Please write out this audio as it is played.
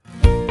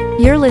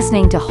You're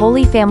listening to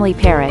Holy Family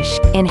Parish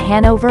in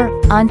Hanover,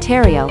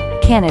 Ontario,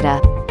 Canada.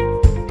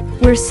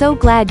 We're so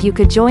glad you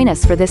could join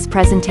us for this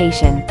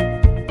presentation.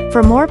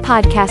 For more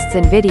podcasts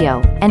and video,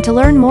 and to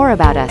learn more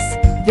about us,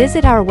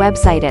 visit our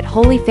website at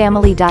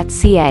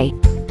holyfamily.ca.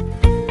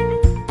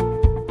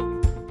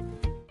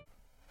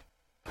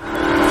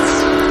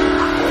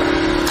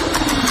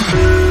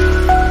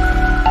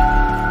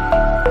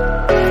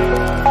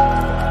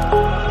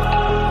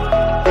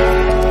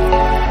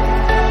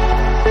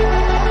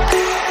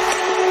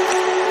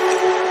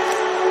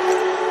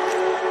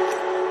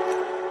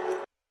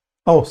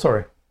 Oh,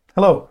 sorry.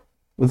 Hello.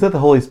 Was that the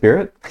Holy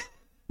Spirit?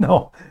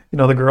 No. You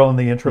know the girl in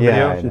the intro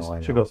video? I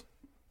know. She goes,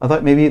 I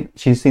thought maybe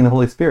she's seeing the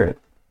Holy Spirit.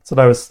 that's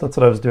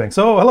what I was doing.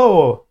 So,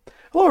 hello.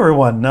 Hello,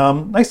 everyone.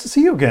 Nice to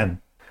see you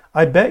again.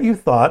 I bet you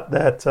thought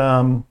that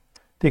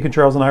Deacon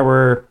Charles and I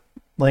were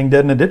laying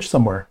dead in a ditch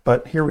somewhere,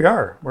 but here we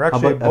are. We're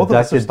actually both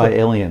abducted by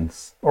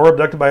aliens. Or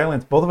abducted by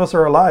aliens. Both of us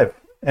are alive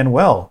and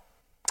well.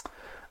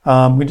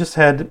 We just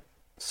had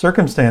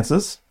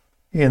circumstances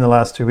in the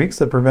last 2 weeks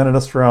that prevented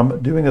us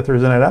from doing a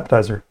Thursday night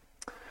appetizer.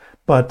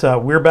 But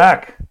we're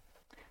back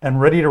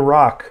and ready to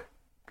rock.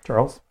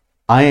 Charles?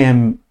 I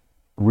am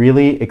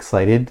really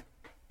excited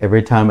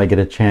every time I get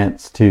a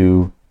chance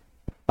to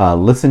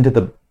listen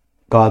to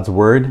God's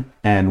Word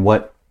and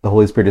what the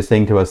Holy Spirit is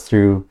saying to us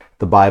through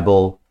the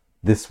Bible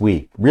this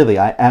week. Really,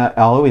 I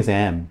always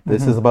am.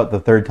 This is about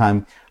the third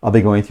time I'll be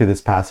going through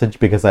this passage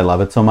because I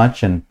love it so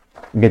much and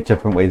get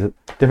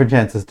different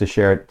chances to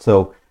share it.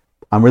 So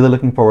I'm really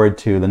looking forward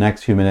to the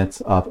next few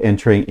minutes of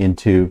entering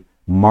into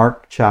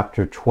Mark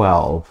chapter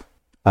 12,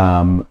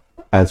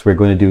 as we're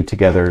going to do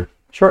together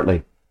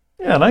shortly.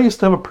 Yeah, and I used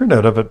to have a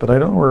printout of it, but I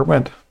don't know where it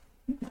went.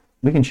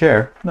 We can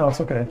share. No, it's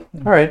okay.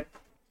 All right.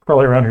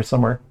 Probably around here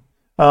somewhere.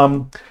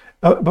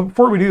 But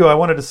before we do, I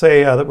wanted to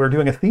say that we're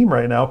doing a theme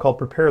right now called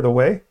Prepare the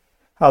Way,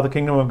 how the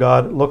kingdom of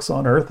God looks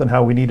on earth and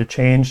how we need to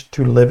change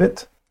to live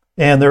it.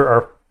 And there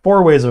are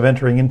 4 ways of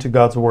entering into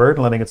God's Word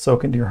and letting it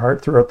soak into your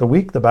heart throughout the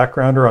week. The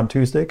Backgrounder on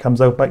Tuesday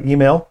comes out by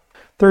email.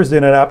 Thursday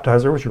Night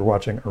Appetizer, which you're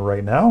watching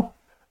right now.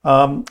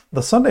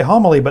 The Sunday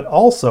Homily, but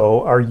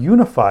also our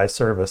Unify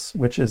service,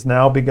 which is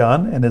now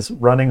begun and is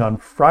running on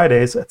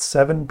Fridays at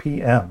 7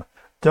 p.m.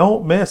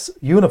 Don't miss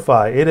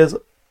Unify. It is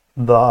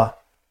the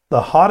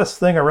hottest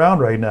thing around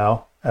right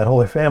now at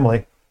Holy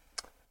Family.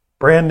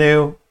 Brand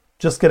new,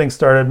 just getting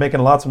started, making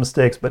lots of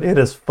mistakes, but it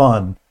is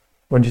fun.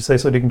 Wouldn't you say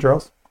so, Deacon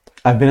Charles?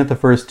 I've been at the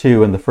first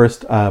 2, and the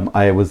first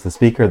I was the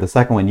speaker, the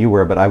second one you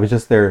were, but I was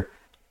just there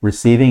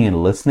receiving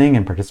and listening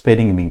and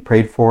participating and being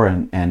prayed for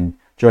and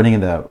joining in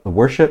the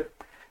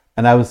worship.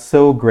 And I was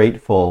so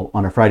grateful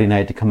on a Friday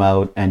night to come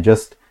out and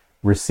just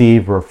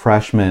receive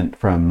refreshment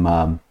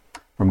from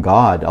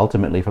God,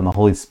 ultimately from the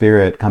Holy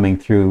Spirit coming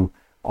through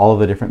all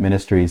of the different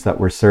ministries that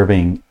we're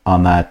serving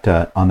on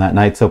that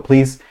night. So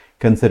please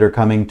consider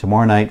coming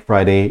tomorrow night,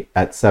 Friday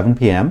at 7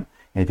 p.m.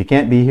 And if you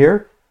can't be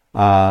here,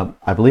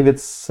 I believe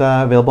it's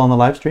available on the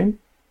live stream.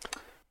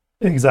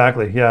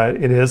 Exactly. Yeah,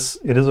 it is.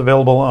 It is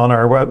available on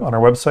our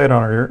website,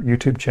 on our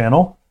YouTube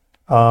channel.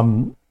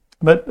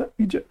 But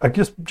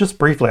just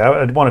briefly,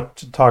 I wanted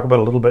to talk about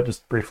a little bit,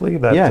 just briefly.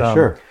 That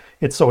sure.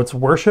 It's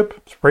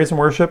worship, it's praise and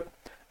worship.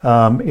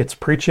 It's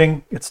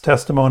preaching, it's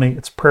testimony,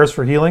 it's prayers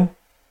for healing,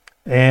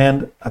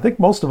 and I think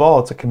most of all,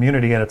 it's a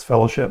community and it's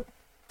fellowship,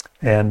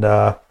 and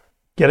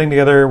getting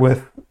together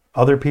with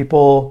other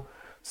people.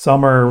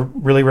 Some are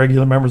really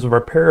regular members of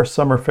our parish,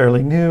 some are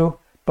fairly new,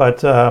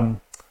 but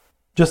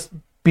just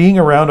being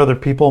around other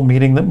people,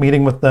 meeting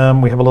with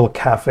them. We have a little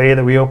cafe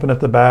that we open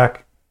at the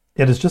back.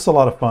 It is just a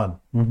lot of fun.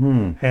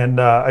 Mm-hmm. And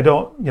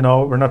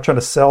we're not trying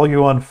to sell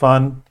you on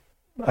fun.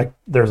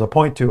 There's a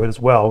point to it as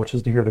well, which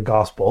is to hear the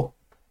gospel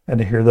and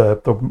to hear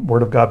the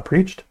word of God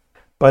preached.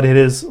 But it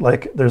is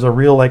like, there's a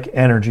real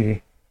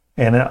energy.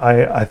 And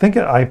I think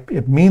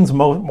it means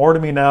more to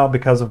me now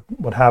because of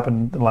what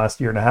happened in the last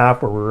year and a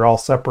half where we were all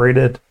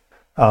separated.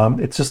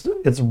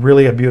 It's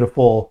really a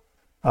beautiful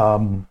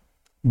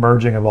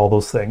merging of all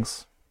those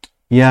things.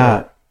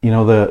 Yeah,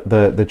 so,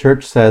 the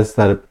church says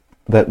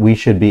that we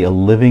should be a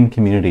living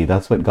community.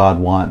 That's what God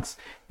wants.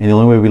 And the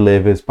only way we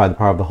live is by the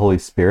power of the Holy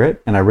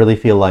Spirit. And I really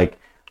feel like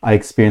I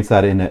experienced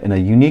that in a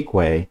unique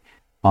way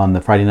on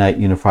the Friday night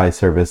Unify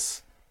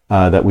service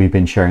that we've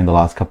been sharing the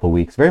last couple of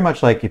weeks. Very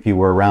much like if you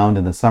were around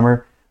in the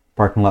summer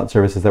parking lot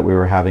services that we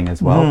were having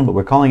as well. Mm-hmm. But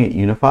we're calling it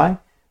Unify.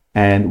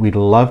 And we'd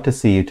love to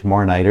see you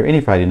tomorrow night or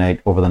any Friday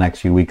night over the next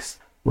few weeks.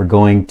 We're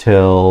going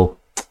till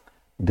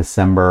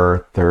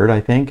December 3rd, I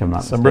think. I'm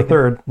not December mistaken.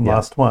 3rd,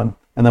 last one.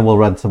 And then we'll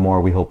run some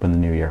more, we hope, in the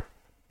new year.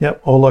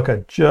 Yep. Oh, look,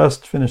 I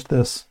just finished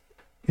this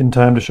in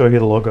time to show you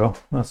the logo.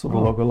 That's what the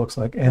logo looks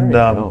like. And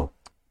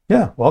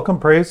yeah, welcome,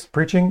 praise,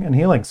 preaching, and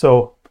healing.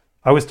 So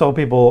I always tell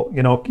people,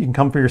 you can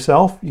come for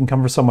yourself, you can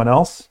come for someone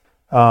else.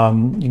 You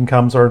can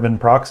come sort of in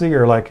proxy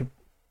or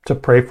to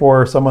pray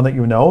for someone that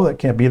you know that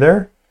can't be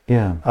there.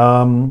 Yeah.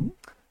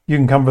 You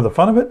can come for the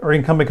fun of it, or you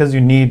can come because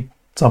you need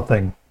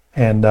something.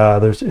 And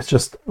it's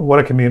just what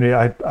a community.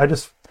 I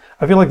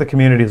feel like the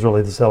community is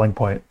really the selling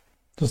point.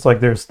 Just like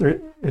there's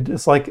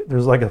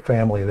a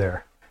family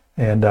there,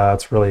 and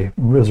it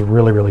was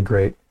really, really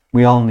great.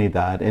 We all need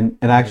that. And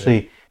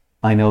actually,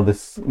 I know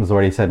this was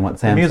already said in what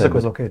Sam said. The music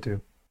was okay too.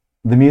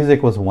 The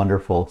music was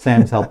wonderful.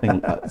 Sam's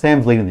helping.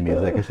 Sam's leading the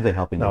music. I should say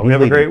helping. No, we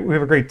have a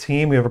great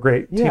team. We have a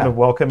great team of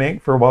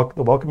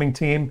the welcoming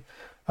team.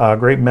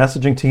 Great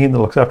messaging team that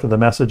looks after the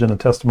message and the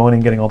testimony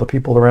and getting all the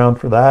people around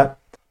for that.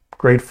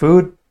 Great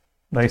food,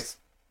 nice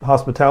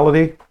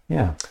hospitality.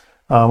 Yeah.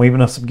 We even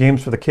have some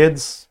games for the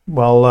kids.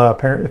 Well,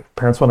 if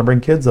parents want to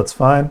bring kids, that's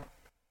fine.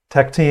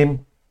 Tech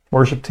team,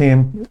 worship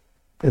team.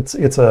 It's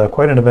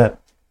quite an event.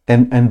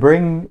 And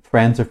bring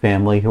friends or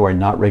family who are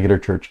not regular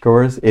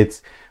churchgoers.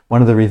 It's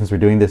one of the reasons we're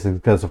doing this is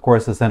because, of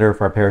course, the center of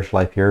our parish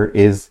life here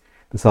is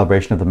the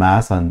celebration of the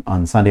Mass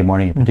on Sunday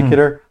morning in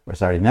particular, or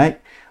Saturday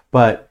night.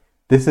 But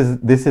this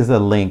is a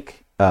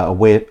link, a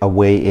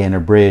way in, a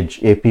bridge.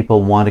 If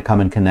people want to come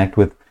and connect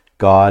with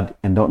God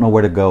and don't know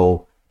where to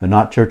go, they're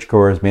not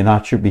churchgoers, may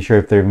not be sure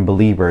if they're even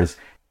believers,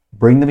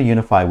 bring them to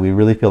Unify. We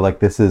really feel like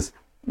this is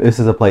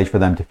a place for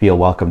them to feel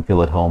welcome,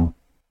 feel at home.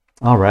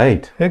 All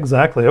right.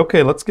 Exactly.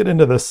 Okay, let's get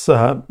into this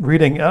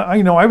reading.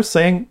 I was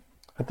saying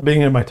at the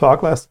beginning of my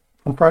talk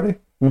on Friday,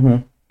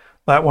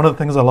 that one of the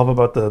things I love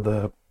about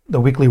the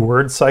weekly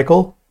word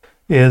cycle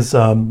is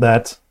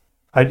that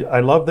I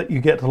love that you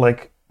get to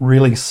like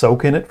really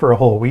soak in it for a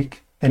whole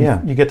week,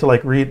 and you get to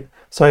like read.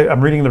 So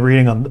I'm reading the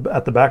reading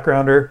at the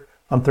Backgrounder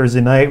on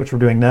Thursday night, which we're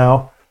doing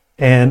now,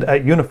 and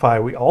at Unify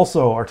we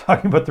also are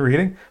talking about the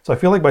reading. So I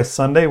feel like by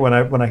Sunday when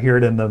I hear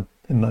it in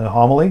the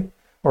homily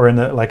or in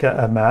the like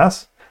a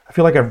mass, I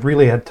feel like I've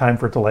really had time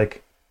for it to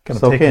like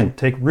kind of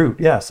take root.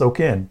 Yeah, soak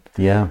in.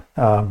 Yeah.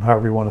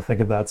 However you want to think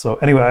of that. So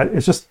anyway,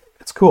 it's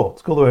cool.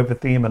 It's cool to have a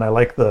theme, and I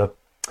like the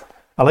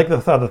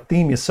thought of the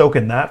theme. You soak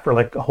in that for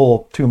like a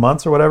whole 2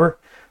 months or whatever,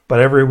 but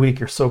every week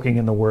you're soaking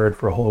in the word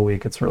for a whole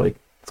week. It's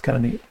kind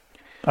of neat.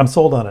 I'm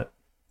sold on it.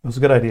 It was a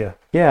good idea.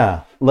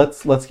 Yeah.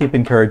 Let's keep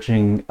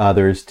encouraging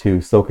others to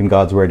soak in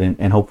God's word,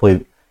 and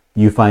hopefully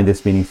you find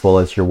this meaningful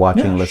as you're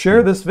watching and listening.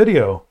 Share this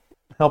video.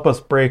 Help us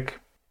break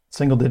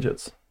single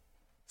digits.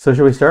 So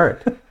shall we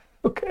start?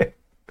 Okay.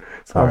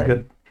 Sounds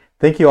good.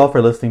 Thank you all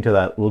for listening to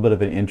that little bit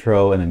of an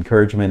intro and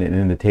encouragement and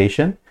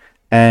invitation.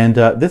 And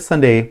this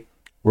Sunday,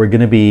 we're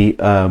going to be,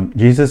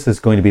 Jesus is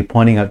going to be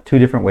pointing out 2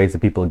 different ways that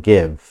people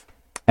give.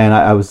 And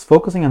I was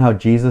focusing on how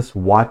Jesus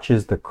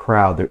watches the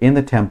crowd. They're in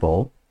the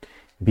temple.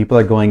 People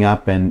are going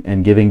up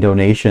and giving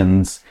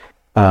donations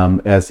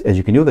as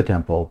you can do at the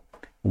temple.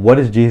 What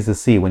does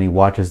Jesus see when he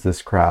watches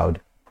this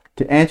crowd?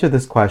 To answer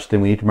this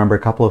question, we need to remember a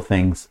couple of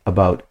things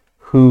about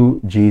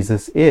who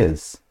Jesus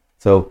is.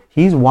 So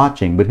he's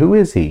watching, but who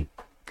is he?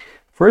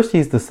 First,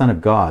 he's the Son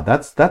of God.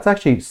 That's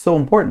actually so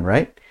important,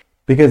 right?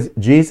 Because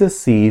Jesus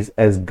sees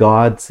as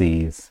God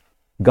sees.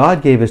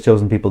 God gave his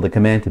chosen people the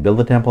command to build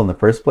the temple in the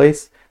first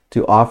place,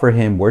 to offer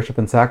him worship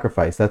and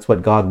sacrifice. That's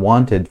what God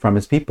wanted from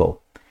his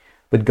people.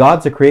 But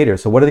God's a creator,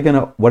 so what are they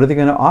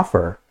going to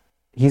offer?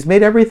 He's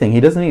made everything. He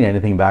doesn't need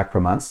anything back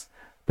from us,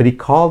 but he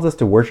calls us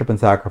to worship and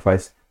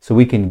sacrifice so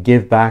we can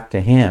give back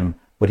to him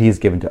what he's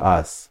given to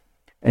us.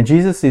 And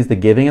Jesus sees the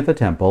giving at the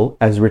temple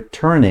as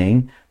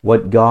returning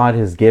what God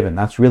has given.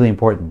 That's really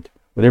important.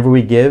 Whatever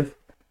we give,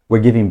 we're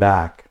giving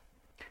back.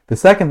 The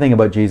second thing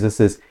about Jesus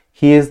is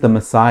he is the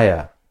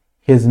Messiah.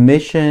 His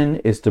mission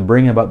is to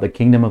bring about the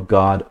kingdom of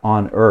God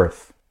on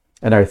earth.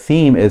 And our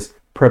theme is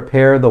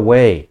prepare the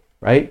way,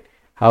 right?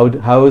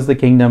 How is the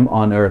kingdom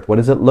on earth? What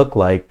does it look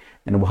like?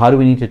 And how do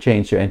we need to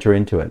change to enter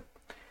into it?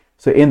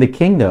 So in the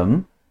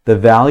kingdom, the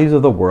values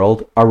of the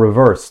world are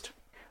reversed.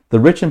 The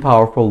rich and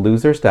powerful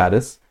lose their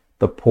status.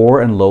 The poor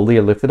and lowly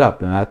are lifted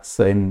up. And that's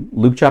in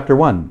Luke chapter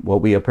 1,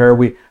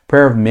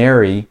 prayer of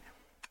Mary,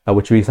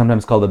 which we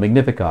sometimes call the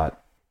Magnificat.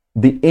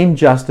 The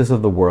injustice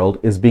of the world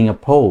is being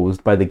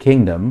opposed by the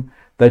kingdom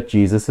that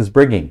Jesus is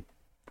bringing.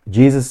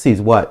 Jesus sees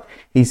what?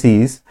 He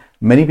sees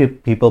many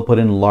people put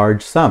in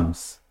large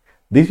sums.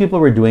 These people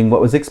were doing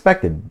what was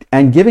expected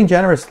and giving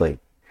generously.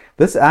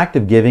 This act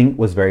of giving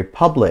was very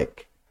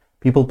public.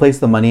 People placed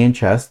the money in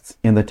chests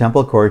in the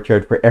temple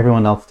courtyard for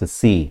everyone else to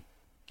see.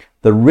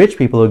 The rich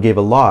people who gave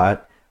a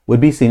lot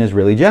would be seen as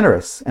really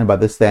generous, and by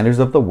the standards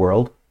of the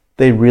world,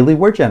 they really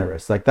were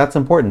generous. Like, that's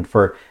important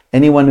for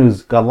anyone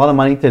who's got a lot of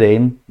money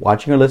today,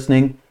 watching or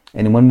listening.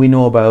 Anyone we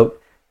know about,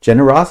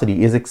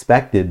 generosity is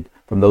expected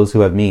from those who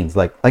have means,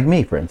 like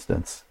me, for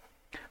instance.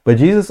 But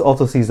Jesus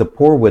also sees a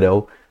poor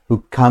widow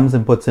who comes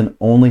and puts in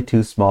only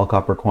 2 small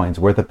copper coins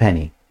worth a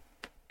penny.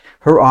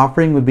 Her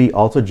offering would be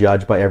also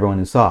judged by everyone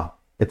who saw.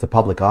 It's a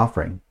public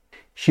offering.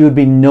 She would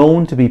be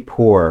known to be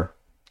poor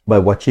by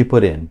what she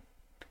put in.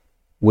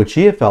 Would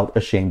she have felt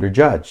ashamed or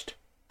judged?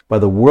 By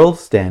the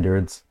world's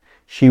standards,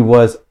 she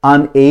was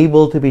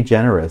unable to be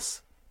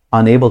generous,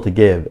 unable to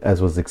give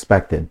as was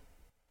expected.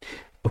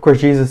 Of course,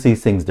 Jesus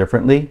sees things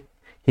differently.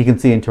 He can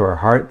see into our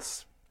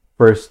hearts.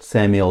 1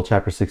 Samuel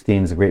chapter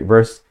 16 is a great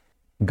verse.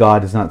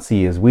 God does not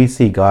see as we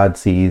see, God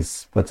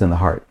sees what's in the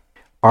heart.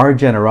 Our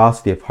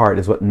generosity of heart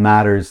is what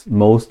matters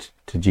most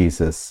to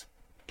Jesus.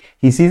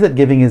 He sees that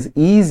giving is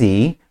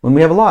easy when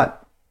we have a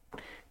lot.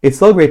 It's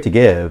still great to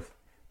give,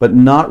 but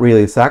not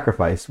really a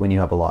sacrifice when you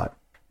have a lot.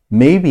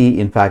 Maybe,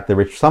 in fact,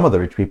 some of the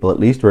rich people at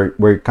least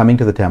were coming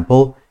to the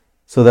temple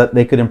so that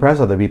they could impress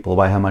other people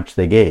by how much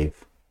they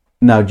gave.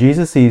 Now,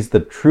 Jesus sees the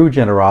true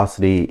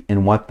generosity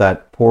in what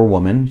that poor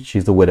woman,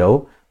 she's a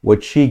widow,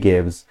 what she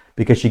gives,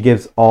 because she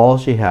gives all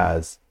she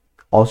has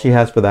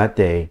for that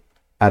day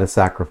at a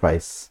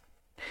sacrifice.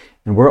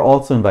 And we're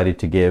also invited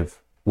to give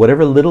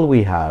whatever little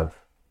we have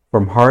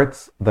from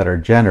hearts that are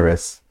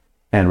generous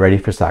and ready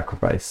for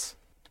sacrifice.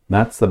 And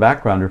that's the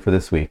backgrounder for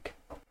this week.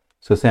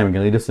 So Sam, you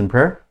can lead us in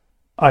prayer?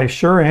 I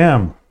sure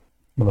am.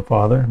 Of the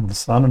Father, and of the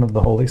Son, and of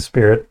the Holy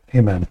Spirit.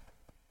 Amen.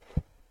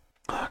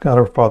 God,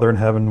 our Father in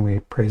heaven, we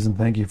praise and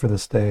thank you for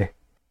this day.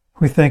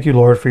 We thank you,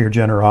 Lord, for your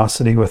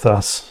generosity with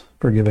us,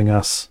 for giving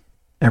us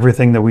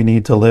everything that we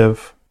need to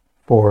live,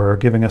 for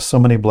giving us so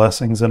many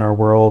blessings in our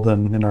world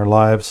and in our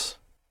lives.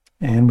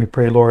 And we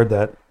pray, Lord,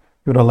 that you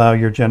would allow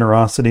your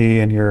generosity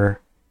and your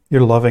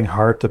loving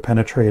heart to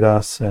penetrate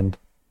us and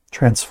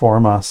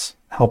transform us.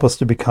 Help us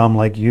to become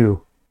like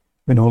you.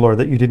 We know, Lord,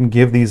 that you didn't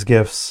give these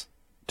gifts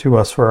to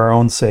us for our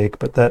own sake,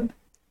 but that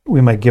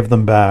we might give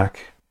them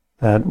back,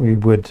 that we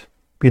would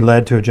be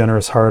led to a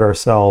generous heart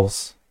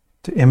ourselves,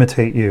 to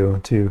imitate you,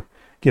 to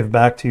give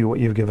back to you what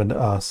you've given to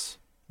us.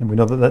 And we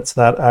know that that's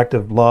that act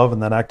of love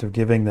and that act of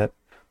giving that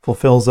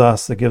fulfills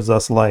us, that gives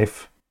us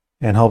life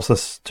and helps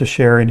us to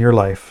share in your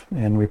life.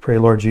 And we pray,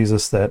 Lord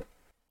Jesus, that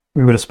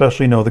we would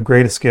especially know the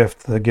greatest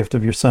gift, the gift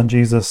of your Son,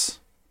 Jesus,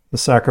 the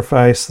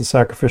sacrifice, the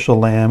sacrificial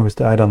lamb who's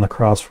died on the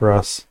cross for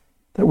us,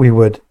 that we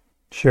would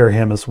share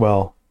him as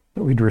well,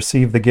 that we'd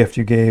receive the gift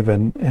you gave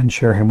and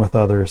share him with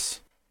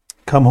others.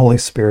 Come, Holy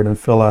Spirit, and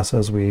fill us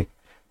as we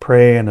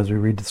pray and as we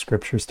read the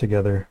scriptures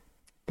together.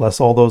 Bless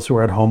all those who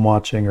are at home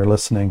watching or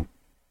listening,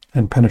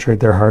 and penetrate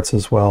their hearts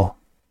as well.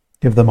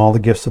 Give them all the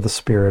gifts of the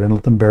Spirit and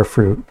let them bear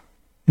fruit.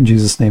 In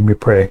Jesus' name we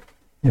pray.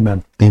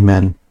 Amen.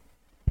 Amen.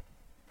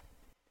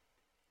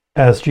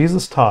 As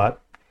Jesus taught,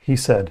 he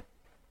said,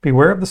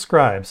 "Beware of the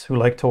scribes who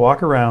like to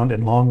walk around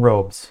in long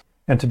robes,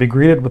 and to be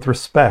greeted with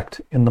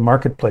respect in the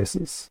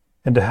marketplaces,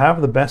 and to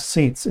have the best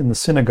seats in the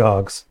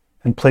synagogues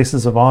and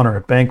places of honor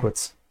at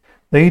banquets.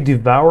 They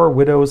devour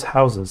widows'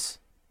 houses,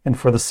 and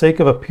for the sake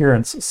of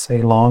appearance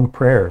say long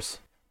prayers.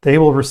 They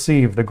will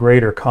receive the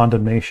greater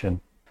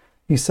condemnation."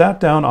 He sat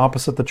down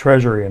opposite the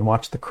treasury and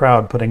watched the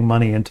crowd putting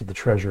money into the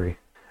treasury.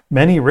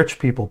 Many rich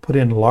people put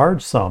in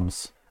large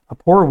sums. A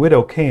poor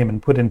widow came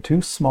and put in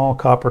 2 small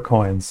copper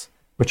coins,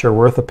 which are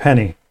worth a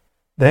penny.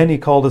 Then he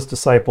called his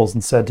disciples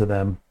and said to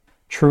them,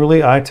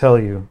 "Truly I tell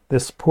you,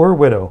 this poor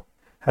widow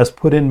has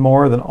put in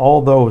more than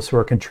all those who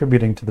are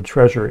contributing to the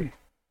treasury.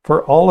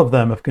 For all of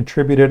them have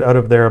contributed out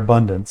of their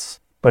abundance,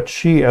 but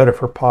she out of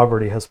her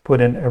poverty has put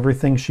in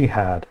everything she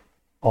had,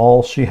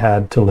 all she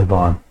had to live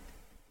on."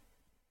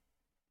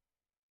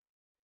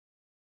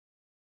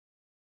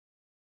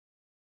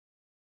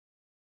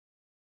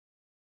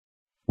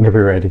 Whenever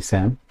you're ready,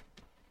 Sam.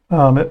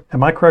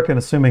 Am I correct in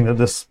assuming that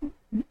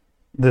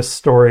this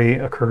story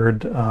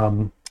occurred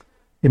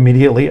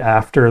immediately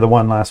after the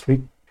one last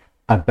week?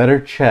 I better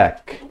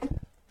check,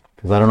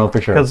 because I don't know for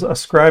sure. Because a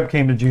scribe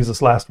came to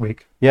Jesus last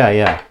week.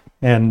 Yeah.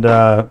 And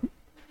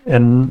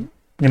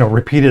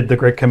repeated the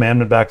great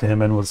commandment back to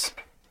him and was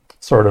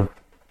sort of,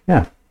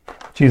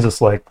 Jesus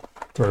sort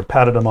of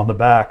patted him on the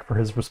back for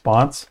his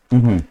response.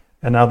 Mm-hmm.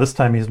 And now this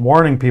time he's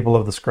warning people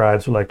of the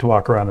scribes who like to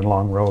walk around in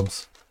long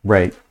robes.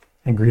 Right.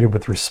 And greeted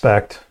with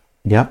respect.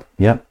 Yep.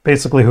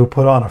 Basically who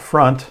put on a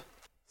front.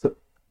 So,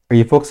 are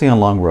you focusing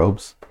on long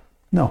robes?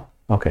 No.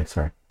 Okay,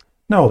 sorry.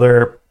 No, I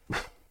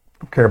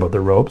don't care about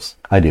their robes.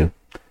 I do.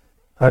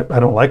 I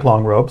don't like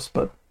long robes,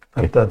 but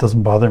Okay. that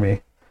doesn't bother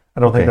me.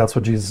 I don't think Okay. that's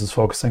what Jesus is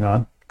focusing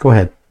on. Go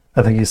ahead.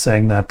 I think he's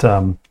saying that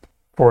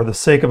for the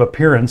sake of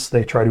appearance,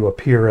 they try to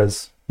appear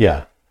as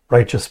Yeah.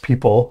 righteous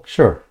people,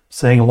 Sure.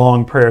 saying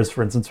long prayers,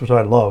 for instance, which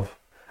I love.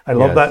 I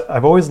love Yes. that.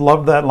 I've always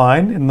loved that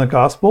line in the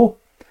gospel,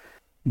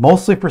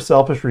 mostly for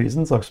selfish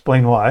reasons. I'll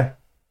explain why.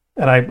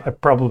 And I've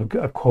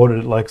quoted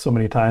it like so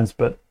many times,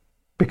 but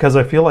because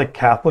I feel like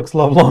Catholics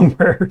love long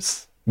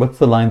prayers. What's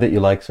the line that you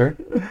like, sir?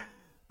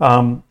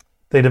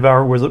 They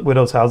devour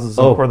widows' houses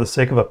and for the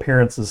sake of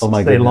appearances, Oh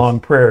my say goodness. long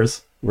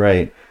prayers.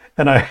 Right.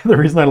 And the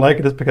reason I like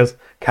it is because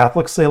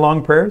Catholics say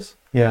long prayers,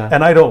 Yeah.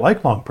 and I don't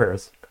like long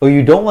prayers. Oh,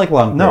 you don't like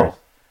long No. prayers?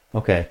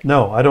 Okay.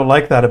 No, I don't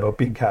like that about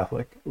being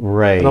Catholic.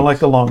 Right. I don't like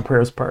the long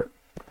prayers part.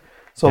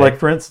 So, Okay. like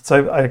for instance,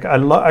 I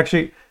love.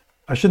 Actually,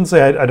 I shouldn't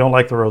say I don't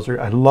like the Rosary.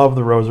 I love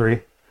the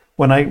Rosary.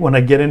 When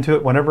I get into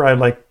it, whenever I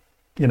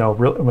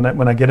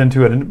when I get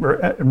into it,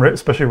 and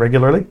especially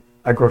regularly,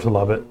 I grow to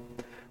love it.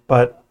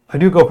 But I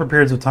do go for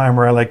periods of time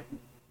where I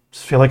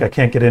just feel like I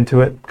can't get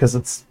into it because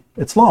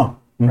it's long,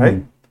 right?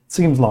 It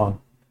seems long,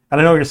 and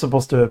I know you're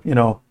supposed to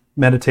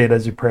meditate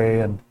as you pray,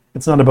 and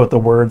it's not about the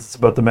words; it's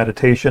about the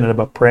meditation and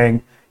about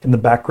praying in the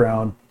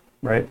background,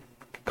 right?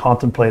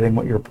 Contemplating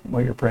what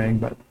you're praying.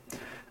 But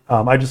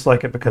I just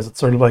like it because it's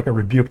sort of like a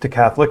rebuke to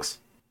Catholics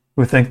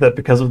who think that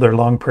because of their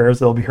long prayers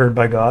they'll be heard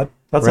by God.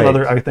 That's Right.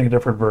 another, I think, a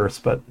different verse,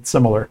 but it's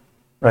similar,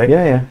 right?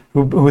 Yeah.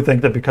 Who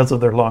think that because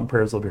of their long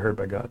prayers they'll be heard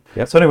by God.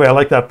 Yep. So anyway, I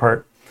like that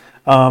part.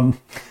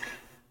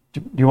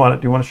 Do you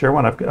want to share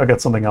one? I've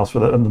got something else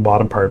for in the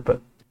bottom part,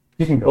 but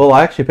you can go. Well,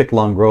 I actually picked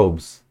long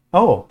robes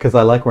Oh, because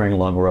I like wearing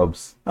long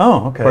robes.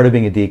 okay. Part of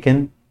being a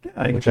deacon,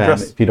 Yeah, you which get I to am,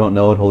 dress if you don't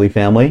know it, Holy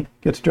Family,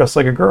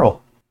 like a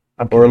girl.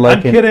 I'm or kidding. like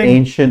I'm an kidding.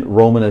 ancient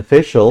Roman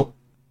official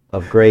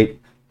of great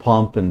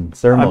pomp and I'm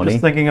ceremony.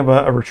 just thinking of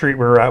a retreat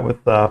we were at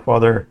with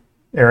Father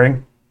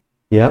Airing,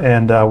 Yeah,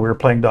 and we were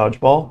playing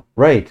dodgeball,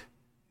 right.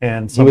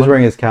 and He was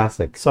wearing his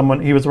cassock.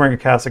 he was wearing a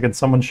cassock, and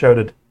someone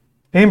shouted,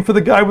 "Aim for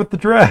the guy with the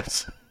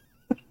dress."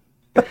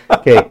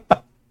 Okay,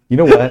 you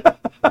know what?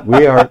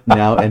 We are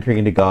now entering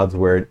into God's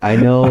word. I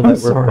know that we're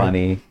sorry.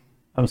 funny.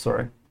 I'm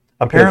sorry.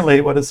 Apparently,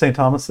 what does St.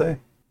 Thomas say?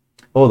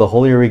 Oh, the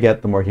holier we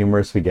get, the more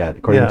humorous we get,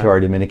 according Yeah. to our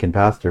Dominican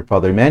pastor,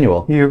 Father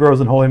Emmanuel. He who grows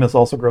in holiness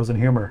also grows in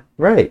humor.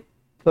 Right.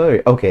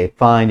 So, okay,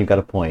 fine, you got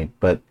a point.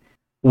 But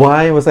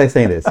why was I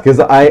saying this? Because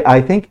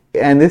I think,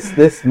 and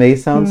this may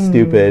sound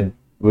stupid,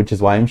 which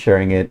is why I'm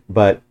sharing it,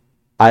 but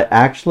I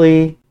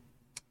actually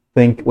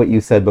think what you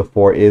said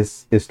before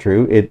is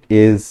true.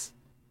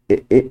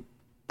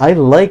 I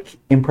like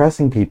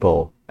impressing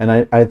people,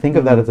 and I think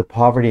of that as a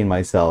poverty in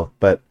myself,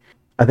 but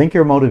I think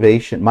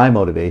my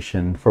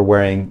motivation for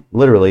wearing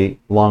literally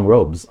long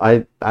robes,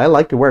 I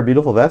like to wear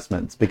beautiful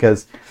vestments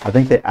because I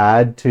think they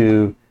add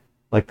to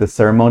like the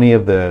ceremony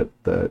of the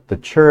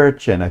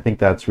church, and I think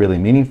that's really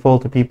meaningful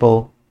to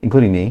people,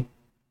 including me.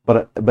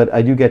 But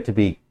I do get to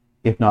be,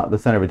 if not the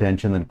center of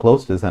attention, then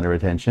close to the center of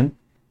attention.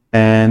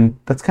 And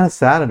that's kind of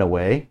sad in a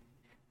way,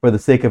 for the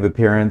sake of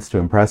appearance, to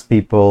impress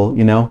people,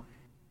 you know.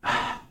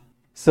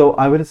 So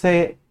I would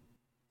say,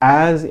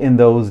 as in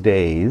those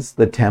days,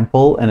 the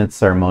temple and its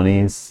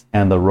ceremonies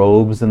and the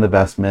robes and the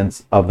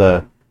vestments of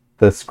the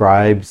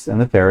scribes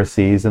and the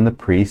Pharisees and the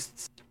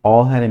priests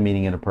all had a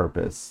meaning and a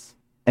purpose.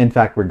 In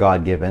fact, were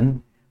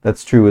God-given.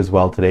 That's true as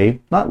well today.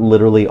 Not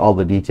literally all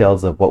the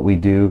details of what we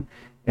do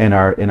in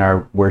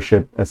our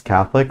worship as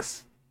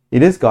Catholics.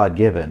 It is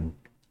God-given.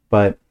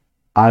 But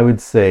I would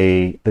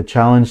say the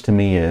challenge to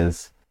me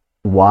is,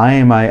 why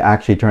am I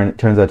actually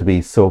turns out to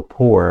be so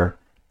poor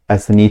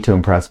as to need to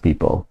impress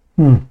people?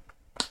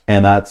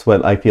 And that's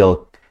what I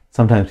feel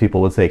sometimes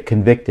people would say,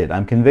 convicted.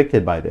 I'm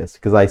convicted by this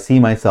because I see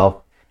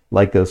myself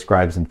like those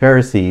scribes and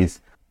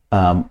Pharisees.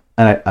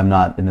 And I'm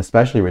not an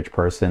especially rich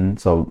person,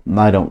 so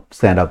I don't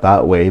stand out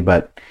that way.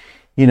 But,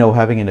 you know,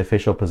 having an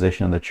official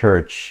position in the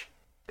church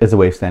is a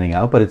way of standing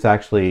out. But it's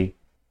actually,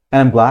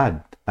 and I'm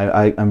glad.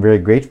 I'm very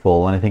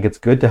grateful. And I think it's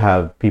good to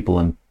have people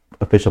in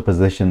official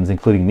positions,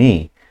 including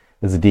me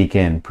as a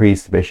deacon,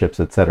 priests, bishops,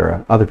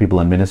 etc., other people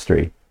in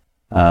ministry.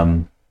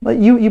 But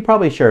you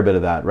probably share a bit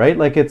of that, right?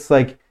 Like, it's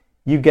like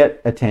you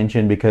get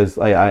attention because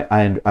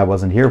I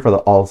wasn't here for the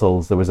All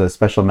Souls. There was a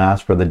special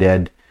mass for the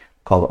dead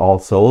called All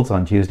Souls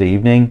on Tuesday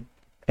evening,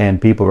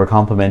 and people were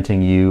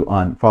complimenting you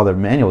on, Father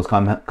Emmanuel was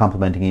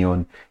complimenting you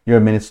on your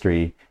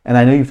ministry. And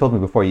I know you've told me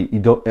before, you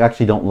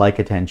don't like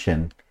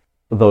attention,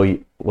 though.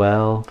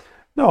 Well,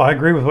 no, I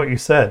agree with what you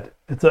said.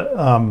 It's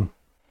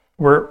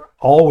we're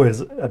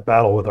always at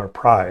battle with our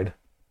pride.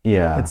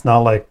 yeah, It's not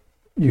like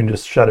you can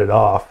just shut it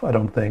off. I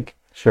don't think.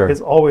 sure,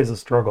 It's always a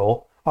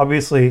struggle.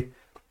 Obviously,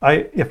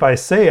 if I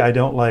say I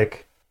don't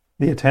like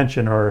the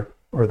attention or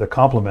the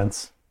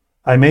compliments,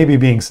 I may be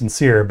being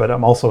sincere, but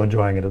I'm also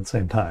enjoying it at the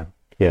same time.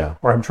 yeah,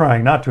 Or I'm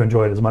trying not to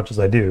enjoy it as much as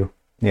I do,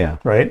 yeah,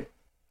 right?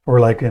 Or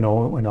like,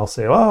 when I'll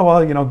say, oh, well,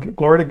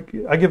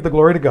 I give the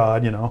glory to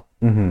God,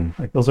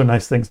 like those are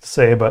nice things to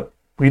say, but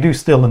we do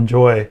still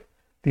enjoy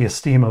the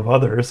esteem of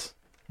others,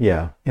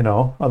 yeah.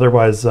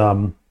 otherwise,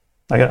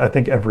 I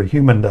think every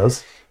human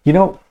does. You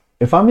know,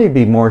 if I may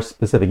be more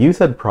specific, you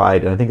said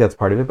pride, and I think that's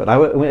part of it, but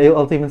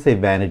I'll even say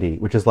vanity,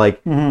 which is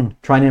like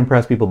trying to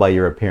impress people by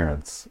your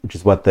appearance, which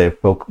is what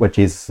what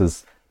Jesus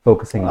is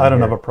focusing on. I don't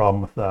here. have a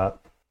problem with that.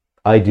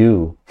 I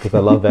do, because I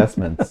love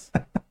vestments.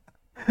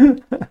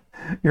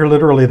 You're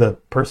literally the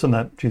person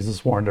that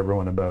Jesus warned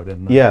everyone about.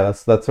 Yeah,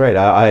 that's right.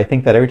 I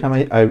think that every time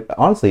I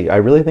honestly, I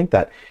really think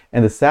that.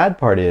 And the sad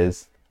part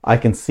is, I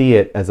can see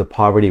it as a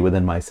poverty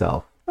within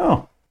myself.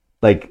 Oh,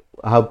 Like,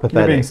 how you're being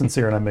pathetic.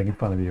 sincere and I'm making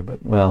fun of you,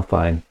 but Well,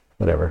 fine.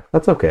 Whatever.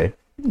 That's okay.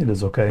 it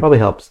is okay. Probably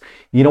helps.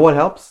 You know what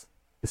helps?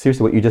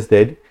 Seriously, what you just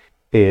did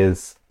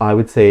is, I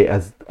would say,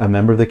 as a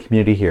member of the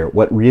community here,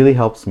 what really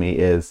helps me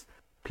is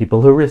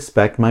people who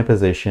respect my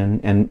position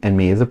and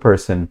me as a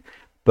person,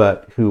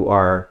 but who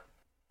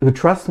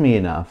trust me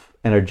enough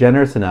and are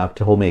generous enough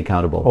to hold me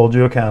accountable. Hold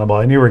you accountable.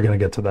 I knew we were going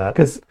to get to that.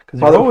 Because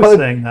you're always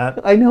saying that.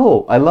 I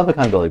know. I love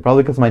accountability,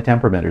 probably because of my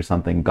temperament or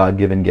something,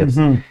 God-given gifts.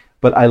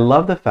 But I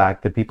love the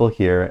fact that people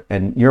here,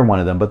 and you're one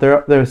of them, but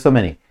there are so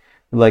many,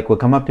 like, will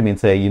come up to me and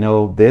say,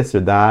 this or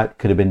that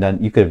could have been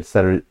done. You could have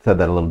said that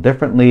a little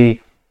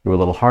differently. You were a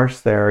little harsh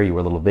there. You were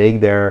a little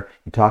vague there.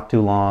 You talked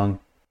too long.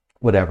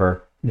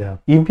 Whatever. Yeah.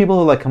 Even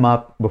people who come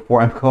up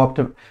before I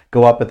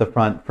go up at the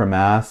front for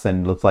mass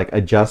and let's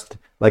adjust.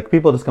 Like,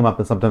 people just come up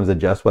and sometimes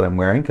adjust what I'm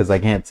wearing because I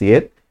can't see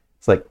it.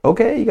 It's like,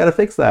 okay, you got to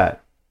fix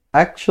that.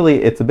 Actually,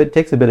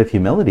 takes a bit of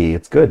humility.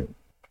 It's good.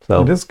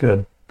 So It is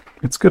good.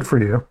 It's good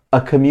for you. a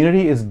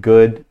community is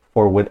good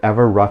for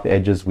whatever rough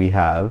edges we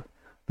have.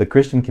 The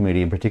Christian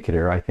community in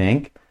particular, I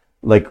think,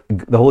 like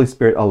the Holy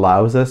Spirit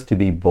allows us to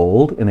be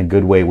bold in a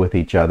good way with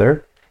each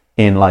other,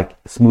 in like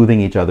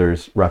smoothing each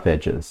other's rough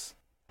edges.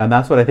 And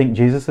that's what I think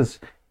Jesus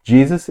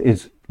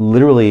is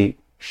literally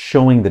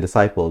showing the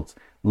disciples.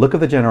 Look at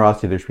the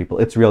generosity of these people.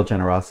 It's real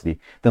generosity.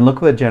 Then look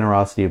at the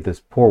generosity of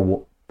this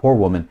poor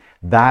woman.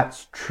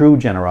 That's true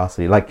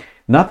generosity. Like,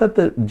 not that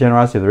the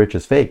generosity of the rich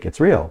is fake. It's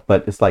real.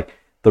 But it's like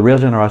the real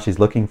generosity he's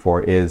looking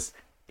for is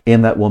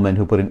in that woman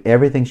who put in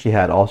everything she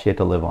had, all she had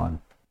to live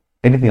on.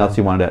 Anything else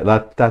you wanted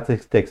to... That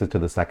takes us to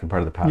the second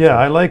part of the passage. Yeah,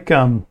 I like...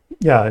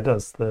 yeah, it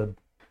does. The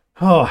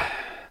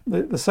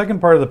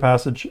second part of the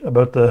passage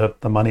about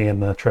the money in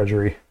the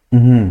treasury.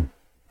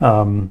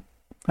 Mm-hmm.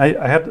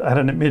 I had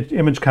an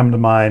image come to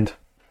mind,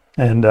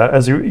 and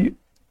as you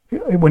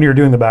when you were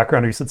doing the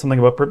background, you said something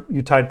about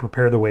you tied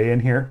 "prepare the way"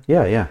 in here.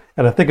 Yeah.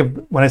 And I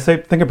think when I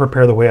think of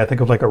 "prepare the way," I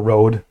think of like a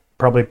road.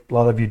 Probably a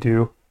lot of you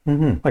do.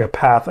 Mm-hmm. Like a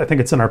path. I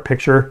think it's in our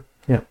picture.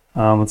 Yeah.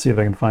 Let's see if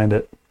I can find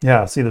it.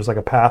 Yeah. See, there's like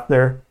a path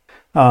there.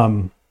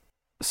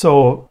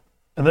 So,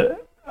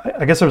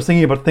 I guess I was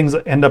thinking about things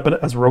that end up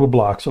as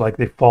roadblocks, or like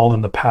they fall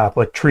in the path,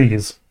 like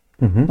trees.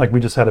 Mm-hmm. Like we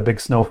just had a big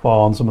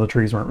snowfall and some of the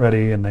trees weren't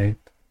ready, and there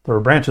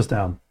were branches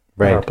down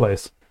at our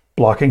place,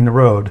 blocking the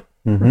road.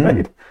 Mm-hmm.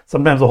 Right?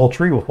 Sometimes the whole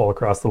tree will fall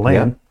across the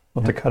lane.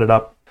 We'll have to cut it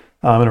up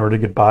in order to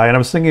get by. And I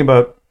was thinking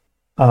about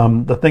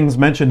the things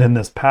mentioned in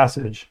this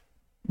passage.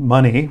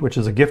 Money, which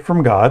is a gift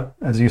from God,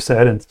 as you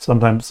said, and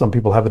sometimes some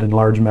people have it in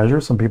large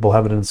measure, some people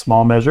have it in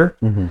small measure,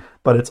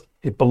 but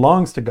it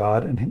belongs to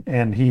God,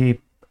 and He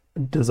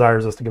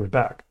desires us to give it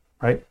back,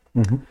 right?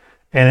 Mm-hmm.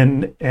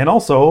 And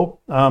also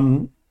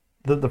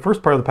the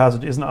first part of the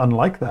passage isn't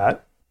unlike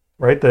that,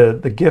 right?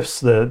 The gifts,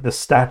 the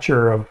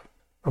stature of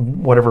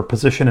whatever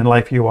position in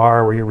life you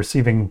are, where you're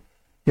receiving,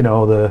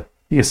 the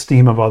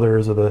esteem of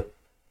others, or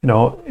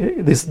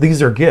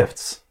these are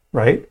gifts,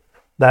 right?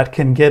 That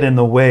can get in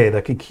the way,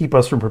 that can keep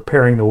us from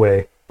preparing the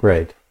way.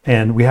 Right.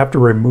 And we have to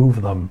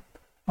remove them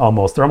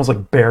almost. They're almost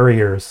like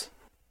barriers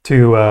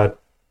to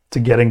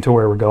getting to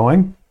where we're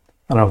going.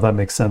 I don't know if that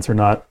makes sense or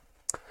not.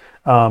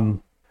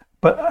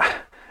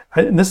 But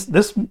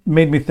this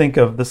made me think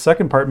of, the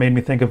second part made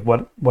me think of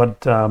what we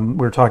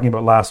were talking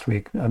about last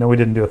week. I know we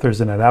didn't do a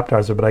Thursday night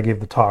appetizer, but I gave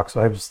the talk, so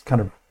I was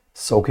kind of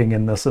soaking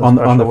in this on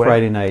the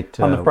Friday night.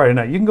 On the Friday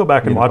night. You can go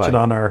back and watch it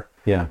on our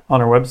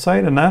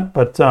website and that.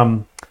 But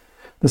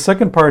the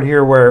second part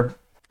here where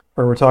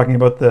we're talking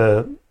about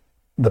the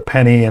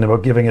penny and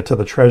about giving it to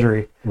the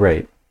treasury.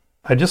 Right.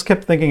 I just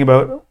kept thinking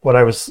about what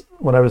I was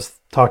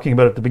talking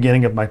about at the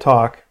beginning of my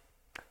talk,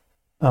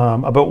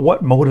 about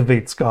what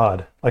motivates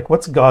God. Like,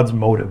 what's God's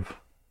motive?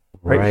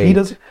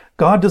 Right?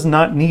 God does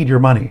not need your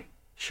money.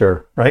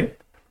 Sure. Right?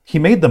 He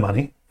made the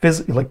money,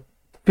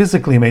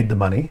 physically made the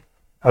money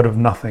out of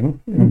nothing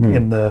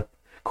in the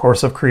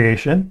course of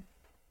creation.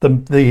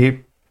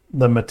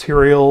 The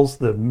materials,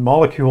 the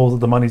molecules that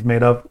the money's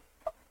made of,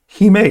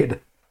 He made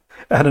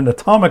at an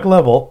atomic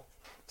level.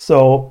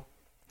 So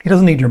He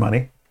doesn't need your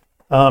money.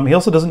 He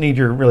also doesn't need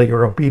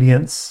your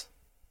obedience.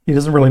 He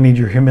doesn't really need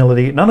your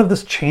humility. None of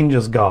this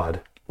changes God.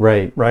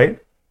 Right. Right?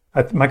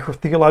 Am I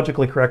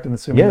theologically correct in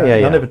assuming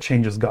that? None of it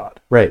changes God.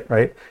 Right.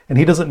 Right? And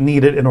He doesn't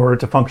need it in order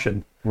to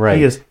function. Right.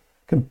 He is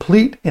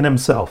complete in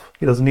Himself.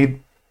 He doesn't need,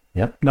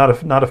 not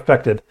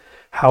affected.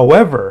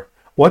 However,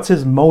 what's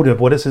His motive?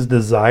 What is His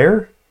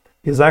desire?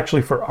 Is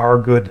actually for our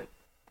good,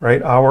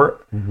 right?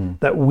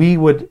 That we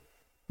would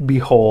be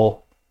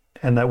whole,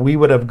 and that we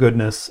would have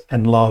goodness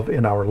and love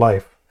in our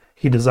life.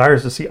 He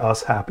desires to see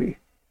us happy,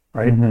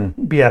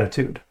 right?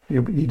 Beatitude.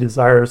 He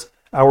desires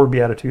our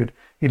beatitude.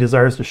 He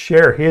desires to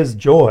share His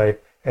joy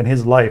and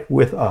His life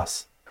with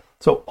us.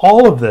 So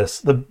all of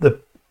this,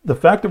 the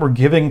fact that we're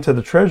giving to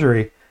the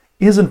treasury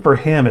isn't for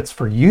Him, it's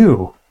for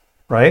you,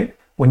 right?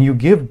 When you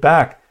give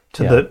back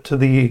to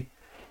the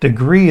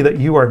degree that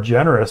you are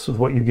generous with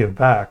what you give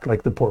back,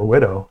 like the poor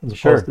widow, as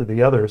opposed to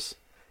the others,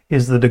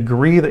 is the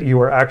degree that you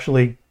are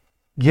actually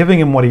giving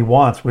Him what He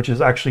wants, which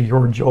is actually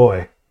your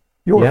joy,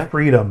 your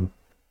freedom,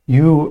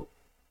 you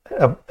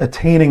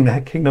attaining the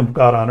kingdom of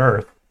God on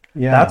earth.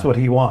 Yeah. That's what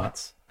He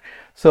wants.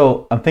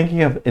 So I'm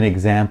thinking of an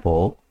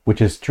example,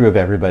 which is true of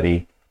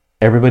everybody.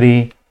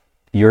 Everybody,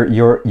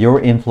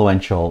 you're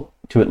influential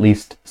to at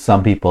least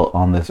some people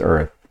on this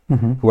earth,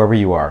 whoever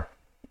you are.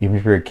 Even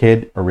if you're a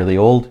kid or really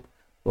old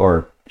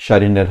or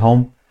shut in at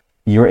home,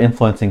 you're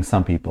influencing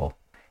some people.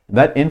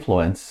 That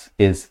influence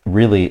is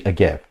really a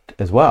gift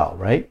as well,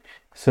 right?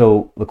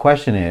 So the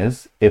question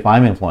is, if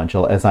I'm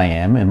influential, as I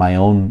am in my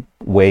own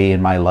way,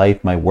 in my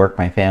life, my work,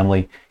 my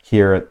family,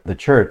 here at the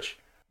church,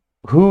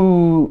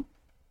 who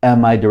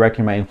am I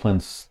directing my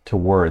influence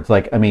towards?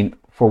 Like, I mean,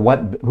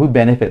 who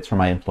benefits from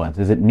my influence?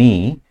 Is it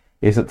me?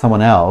 Is it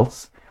someone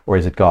else? Or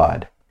is it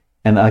God?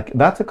 And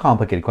that's a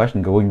complicated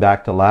question. Going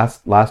back to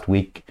last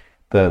week,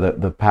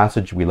 the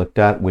passage we looked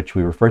at, which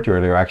we referred to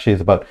earlier, actually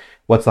is about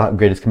what's the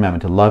greatest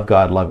commandment: to love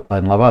God,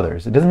 and love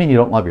others. It doesn't mean you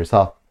don't love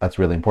yourself. That's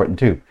really important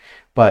too.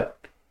 But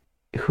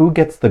who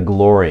gets the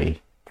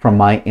glory from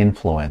my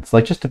influence?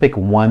 Like, just to pick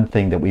one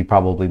thing that we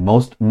probably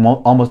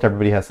almost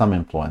everybody has some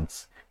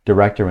influence,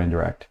 direct or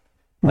indirect.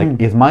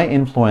 Like, is my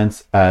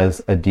influence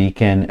as a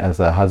deacon, as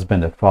a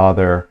husband, a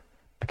father,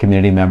 a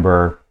community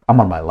member, I'm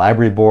on my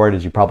library board,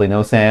 as you probably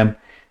know, Sam.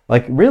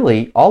 Like,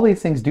 really, all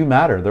these things do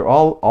matter. They're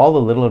all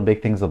the little and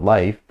big things of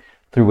life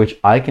through which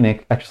I can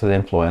exercise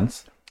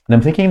influence. And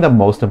I'm thinking the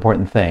most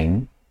important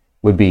thing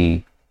would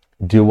be,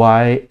 do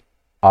I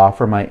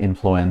offer my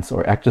influence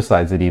or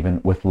exercise it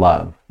even with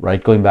love,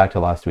 right? Going back to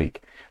last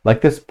week.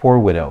 Like this poor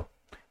widow.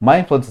 My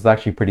influence is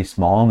actually pretty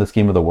small in the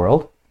scheme of the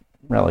world.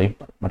 Really,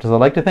 much as I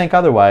like to think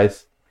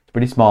otherwise, it's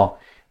pretty small.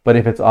 But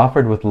if it's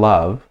offered with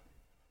love,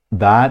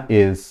 that's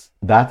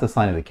a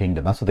sign of the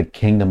kingdom. That's what the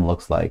kingdom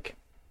looks like.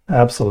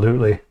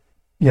 Absolutely.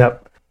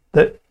 Yep.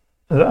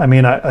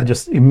 I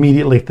just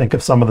immediately think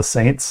of some of the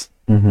saints,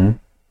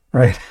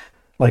 right?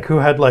 Like who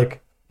had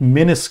like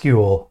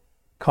minuscule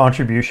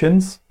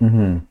contributions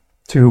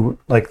to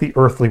like the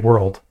earthly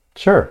world.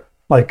 Sure.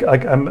 Like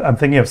I'm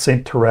thinking of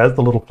Saint Therese,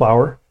 the little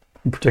flower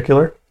in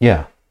particular.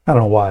 Yeah. I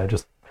don't know why.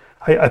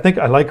 I think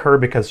I like her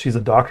because she's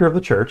a doctor of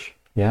the church.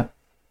 Yeah.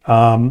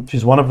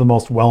 She's one of the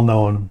most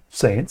well-known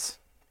saints.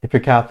 If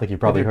you're Catholic, you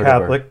probably heard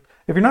of her.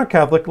 If you're not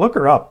Catholic, look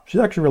her up.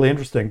 She's actually really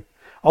interesting.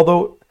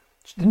 Although,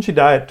 didn't she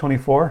die at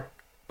 24?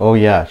 Oh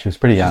yeah, she was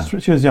pretty young.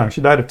 She was young.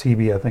 She died of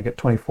TB, I think, at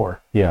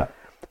 24. Yeah.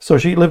 So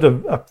she lived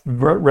a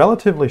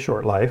relatively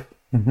short life.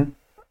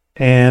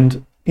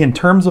 And in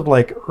terms of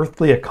like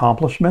earthly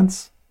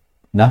accomplishments,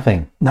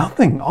 Nothing.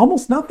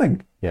 Almost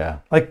nothing. Yeah.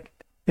 Like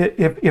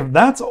if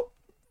that's,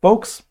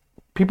 folks,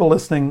 people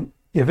listening,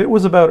 if it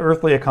was about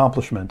earthly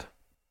accomplishment,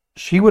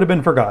 she would have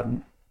been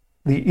forgotten.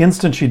 The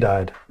instant she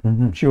died,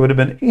 she would have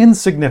been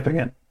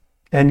insignificant.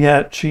 And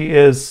yet she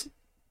is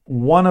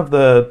one of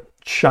the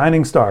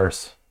shining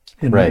stars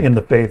in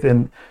the faith.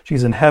 And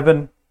she's in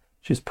heaven.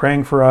 She's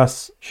praying for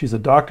us. She's a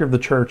doctor of the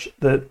church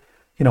that,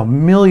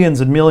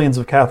 millions and millions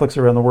of Catholics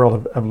around the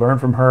world have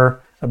learned from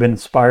her, have been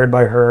inspired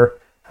by her,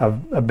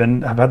 have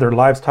had their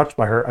lives touched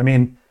by her. I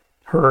mean,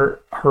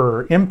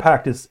 her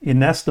impact is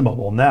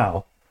inestimable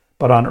now,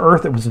 but on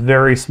earth it was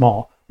very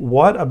small.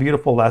 What a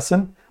beautiful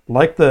lesson.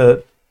 Like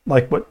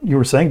what you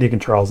were saying, Deacon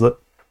Charles, that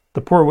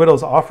the poor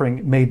widow's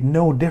offering made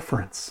no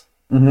difference.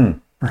 Right?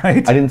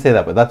 I didn't say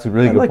that, but that's a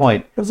really good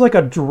point. It was like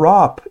a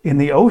drop in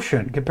the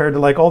ocean compared to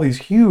like all these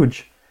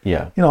huge, we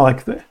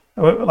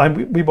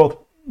both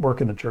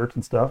work in the church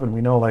and stuff, and we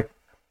know like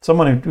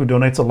someone who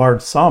donates a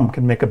large sum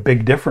can make a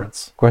big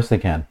difference. Of course they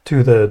can.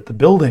 To the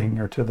building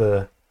or to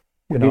the,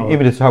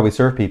 even just how we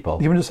serve people.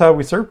 Even just how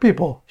we serve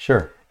people.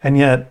 Sure. And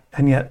yet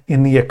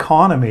in the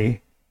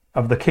economy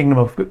of the kingdom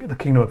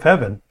of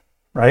heaven,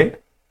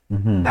 right?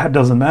 That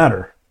doesn't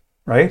matter,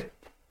 right?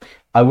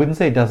 I wouldn't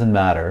say it doesn't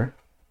matter,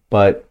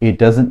 but it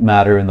doesn't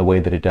matter in the way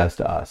that it does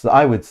to us.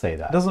 I would say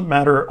that. It doesn't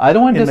matter. I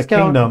don't want to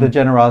discount the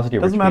generosity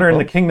of rich people. It doesn't matter in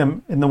the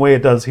kingdom in the way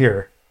it does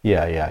here.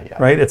 Yeah.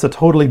 Right? It's a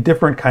totally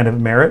different kind of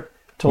merit,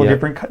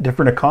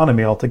 different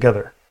economy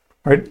altogether.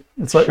 Right?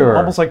 It's like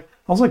almost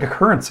like a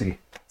currency.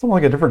 It's almost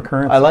like a different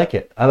currency. I like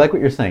it. I like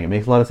what you're saying. It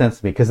makes a lot of sense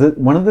to me because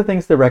one of the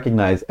things to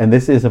recognize, and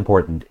this is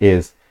important,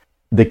 is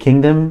the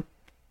kingdom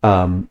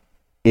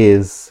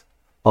is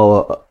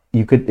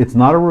it's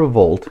not a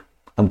revolt.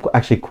 I'm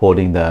actually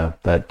quoting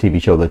that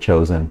TV show The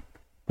Chosen.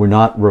 We're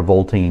not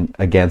revolting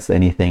against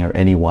anything or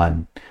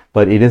anyone,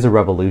 but it is a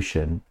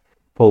revolution.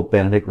 Pope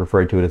Benedict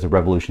referred to it as a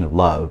revolution of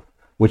love,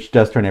 which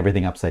does turn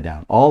everything upside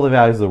down. All the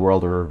values of the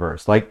world are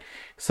reversed.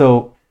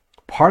 So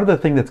part of the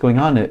thing that's going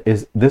on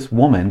is this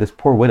woman, this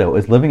poor widow,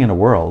 is living in a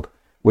world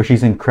where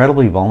she's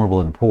incredibly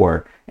vulnerable and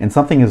poor, and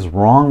something is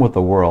wrong with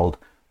the world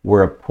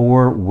where a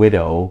poor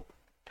widow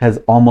has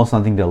almost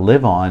nothing to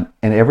live on,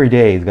 and every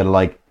day he's got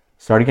to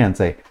start again and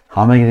say,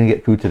 how am I going to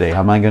get food today? How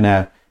am I going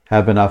to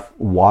have enough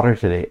water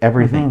today?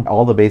 Everything,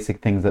 all the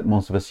basic things that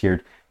most of us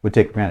here would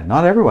take for granted.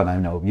 Not everyone I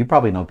know. You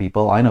probably know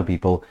people. I know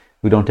people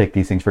who don't take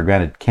these things for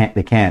granted.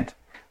 They can't.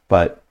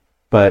 But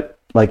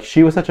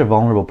she was such a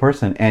vulnerable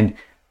person, and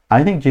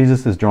I think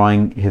Jesus is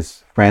drawing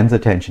his friends'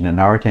 attention and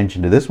our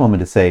attention to this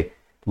woman to say,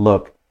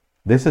 look,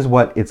 this is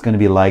what it's going to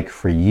be like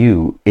for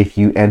you if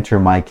you enter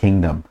my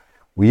kingdom.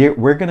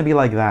 We're going to be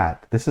like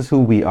that. This is who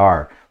we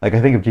are. Like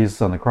I think of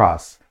Jesus on the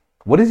cross.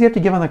 What does he have to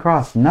give on the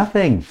cross?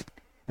 Nothing.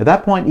 At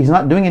that point, he's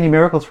not doing any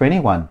miracles for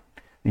anyone.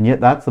 And yet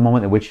that's the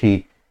moment at which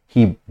he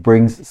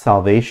brings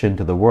salvation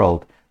to the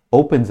world,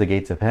 opens the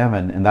gates of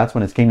heaven, and that's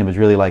when his kingdom is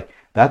really like,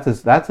 that's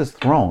his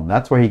throne.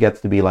 That's where he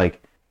gets to be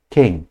like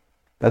king.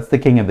 That's the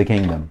king of the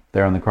kingdom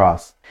there on the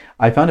cross.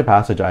 I found a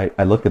passage, I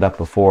looked it up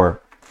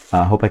before.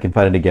 I hope I can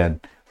find it again.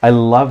 I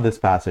love this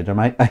passage.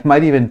 I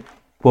might even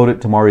quote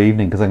it tomorrow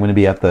evening because I'm going to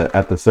be at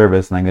the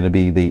service and I'm going to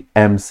be the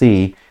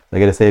MC. I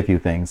got to say a few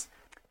things.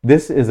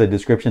 This is a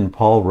description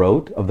Paul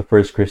wrote of the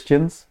first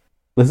Christians.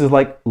 This is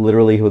like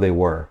literally who they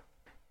were.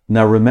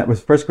 Now remember,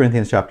 1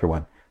 Corinthians chapter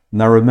 1.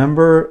 Now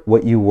remember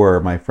what you were,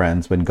 my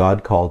friends, when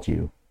God called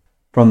you.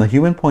 From the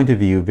human point of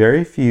view,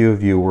 very few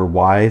of you were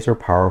wise or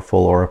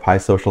powerful or of high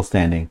social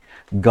standing.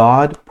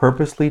 God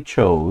purposely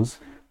chose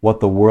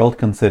what the world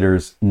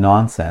considers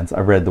nonsense.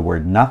 I've read the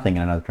word nothing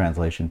in another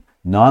translation.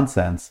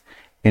 Nonsense,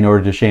 in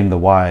order to shame the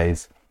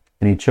wise.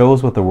 And he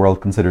chose what the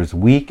world considers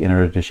weak in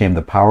order to shame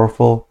the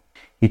powerful.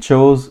 He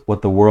chose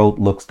what the world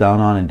looks down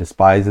on and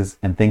despises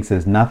and thinks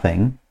is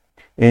nothing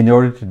in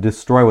order to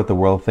destroy what the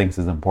world thinks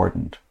is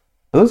important.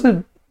 That's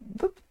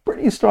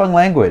pretty strong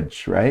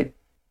language, right?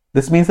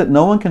 This means that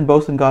no one can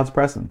boast in God's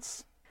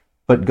presence.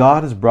 But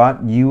God has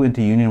brought you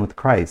into union with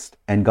Christ,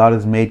 and God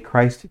has made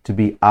Christ to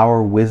be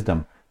our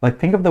wisdom. Like,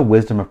 think of the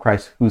wisdom of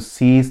Christ, who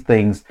sees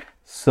things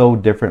so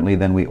differently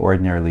than we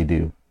ordinarily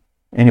do.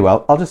 Anyway,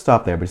 I'll just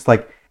stop there. But it's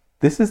like,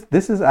 this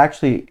is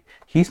actually,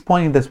 he's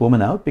pointing this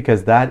woman out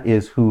because that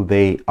is who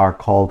they are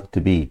called to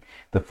be.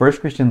 The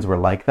first Christians were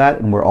like that,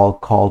 and we're all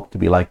called to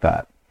be like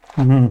that.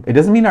 Mm-hmm. It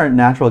doesn't mean our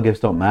natural gifts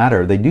don't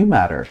matter. They do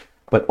matter,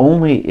 but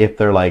only if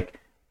they're like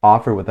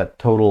offered with that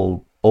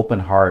total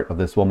open heart of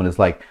this woman. Is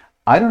like,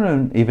 I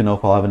don't even know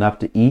if I'll have enough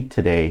to eat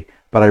today,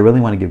 but I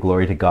really want to give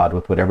glory to God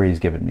with whatever he's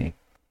given me.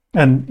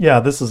 And yeah,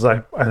 this is,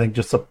 I think,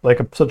 just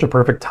such a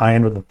perfect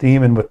tie-in with the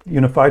theme and with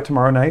Unify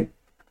tomorrow night.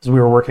 As we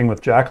were working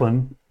with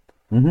Jacqueline,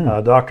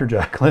 Dr.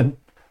 Jacqueline,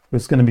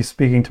 who's going to be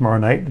speaking tomorrow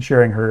night and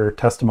sharing her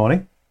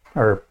testimony.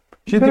 Or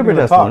she's giving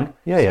the talk.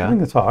 Yeah. She's giving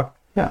the talk.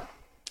 Yeah.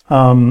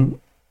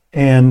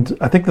 And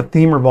I think the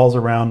theme revolves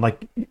around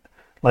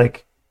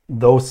like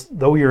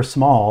though you're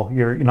small,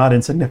 you're not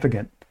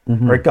insignificant.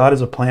 Mm-hmm. Right? God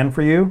has a plan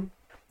for you.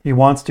 He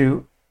wants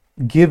to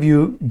get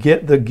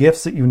the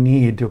gifts that you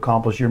need to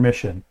accomplish your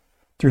mission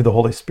through the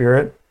Holy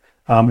Spirit.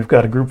 We've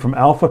got a group from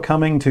Alpha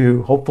coming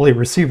to hopefully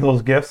receive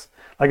those gifts.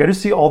 Like, I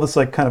just see all this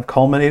like kind of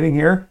culminating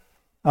here.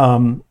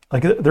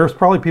 Like, there's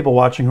probably people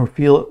watching who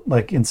feel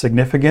like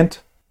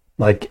insignificant,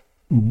 like,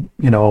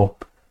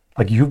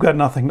 like you've got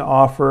nothing to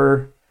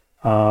offer.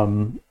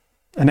 And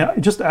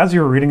just as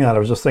you were reading that, I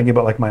was just thinking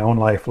about like my own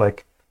life.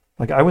 Like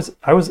I was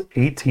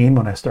 18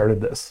 when I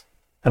started this,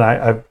 and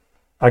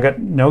I got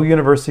no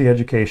university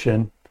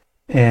education,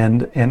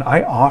 and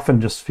I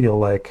often just feel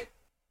like,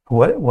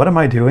 what am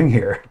I doing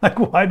here? Like,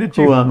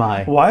 who am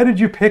I? Why did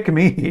you pick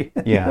me?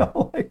 Yeah.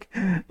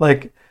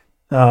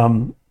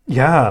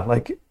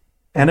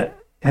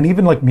 And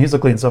even like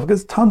musically and stuff,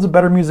 because tons of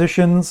better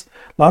musicians,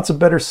 lots of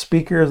better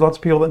speakers, lots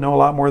of people that know a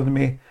lot more than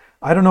me.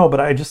 I don't know,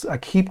 but I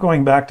keep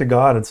going back to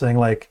God and saying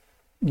like,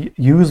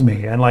 use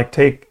me and like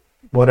take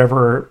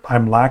whatever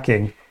I'm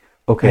lacking,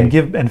 and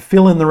give and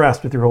fill in the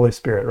rest with your Holy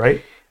Spirit,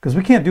 right? Because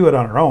we can't do it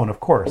on our own, of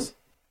course.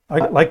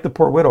 Like the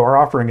poor widow, our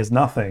offering is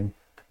nothing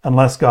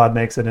unless God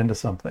makes it into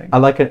something. I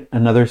like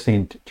another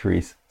Saint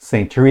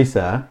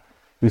Teresa,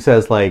 who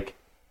says like,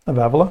 of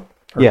Avila.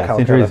 Yeah,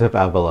 Saint Teresa of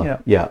Avila.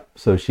 Yeah.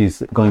 So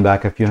she's going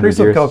back a few hundred years.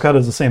 Teresa of Calcutta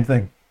is the same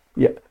thing.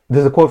 Yeah,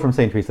 there's a quote from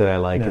Saint Teresa that I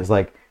like. It's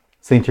like,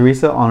 Saint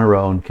Teresa on her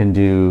own can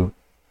do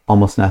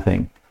almost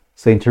nothing.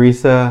 Saint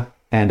Teresa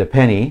and a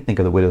penny, think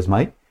of the widow's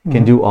mite,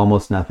 can do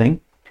almost nothing.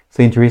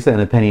 Saint Teresa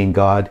and a penny and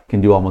God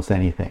can do almost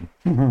anything.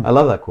 Mm-hmm. I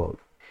love that quote.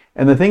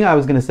 And the thing I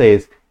was going to say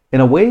is, in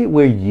a way,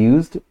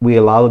 we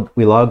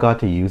allow God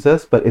to use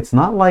us, but it's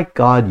not like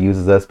God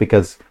uses us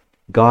because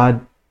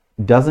God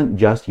doesn't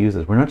just use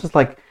us. We're not just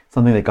like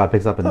something that God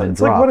picks up and then drops.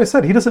 It's like what I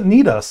said. He doesn't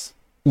need us.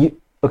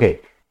 You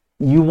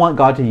want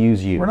God to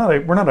use you. We're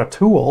not a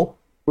tool.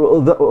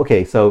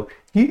 So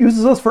he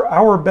uses us for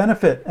our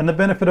benefit and the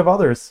benefit of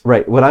others.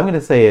 Right. What I'm going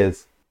to say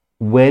is,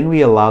 when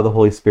we allow the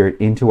Holy Spirit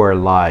into our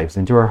lives,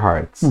 into our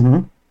hearts,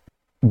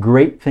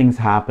 great things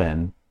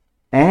happen.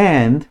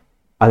 And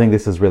I think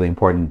this is really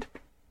important.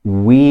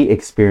 We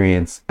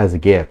experience as a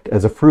gift,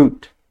 as a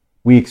fruit.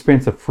 We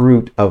experience a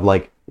fruit of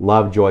like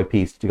love, joy,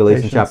 peace.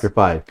 Galatians chapter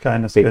 5.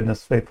 Kindness,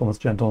 goodness, faithfulness,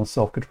 gentleness,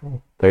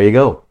 self-control. There you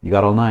go. You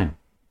got all 9.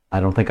 I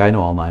don't think I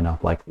know all 9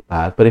 up like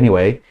that. But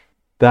anyway,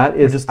 that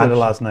is... We just did it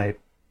last night.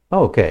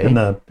 Oh, okay.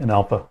 In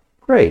Alpha.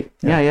 Great.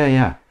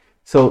 Yeah.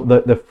 So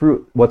the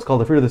fruit, what's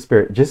called the fruit of the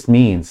Spirit, just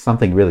means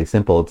something really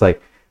simple. It's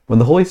like when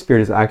the Holy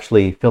Spirit is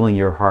actually filling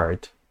your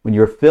heart, when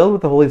you're filled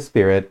with the Holy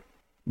Spirit,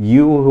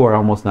 you who are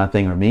almost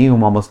nothing, or me who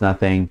am almost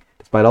nothing,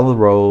 despite all the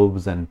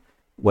robes and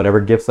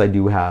whatever gifts I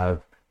do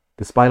have,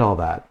 despite all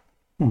that,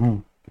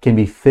 can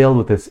be filled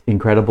with this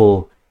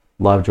incredible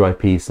love, joy,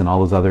 peace, and all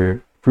those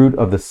other fruit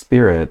of the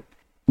Spirit,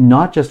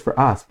 not just for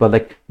us, but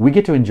like we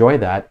get to enjoy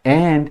that,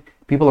 and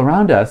people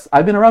around us.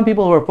 I've been around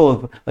people who are full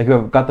of, like, who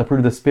have got the fruit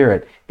of the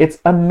Spirit. It's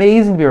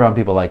amazing to be around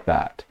people like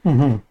that.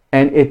 And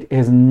it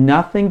has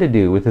nothing to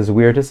do with, is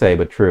weird to say,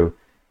 but true,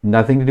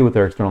 nothing to do with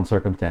their external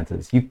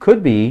circumstances. You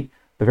could be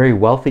a very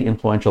wealthy,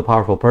 influential,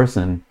 powerful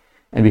person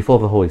and be full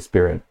of the Holy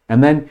Spirit.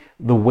 And then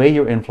the way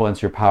your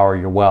influence, your power,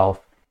 your wealth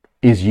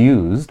is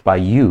used by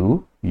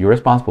you, you're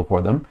responsible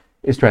for them,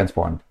 is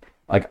transformed.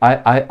 Like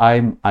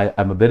I'm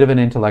a bit of an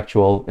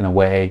intellectual in a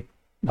way.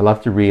 I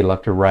love to read, I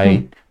love to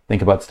write,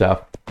 think about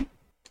stuff.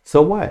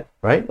 So what,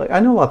 right? Like, I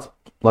know lots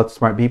of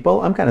smart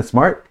people. I'm kind of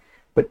smart,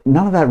 but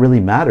none of that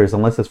really matters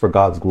unless it's for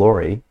God's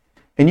glory.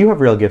 And you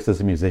have real gifts as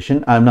a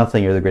musician. I'm not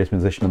saying you're the greatest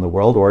musician in the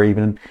world or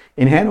even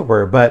in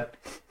Hanover, but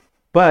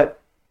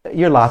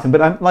you're laughing.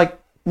 But I'm like,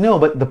 no,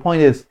 but the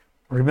point is...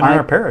 Or even in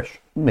our parish.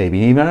 Maybe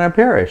even in our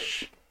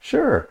parish.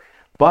 Sure.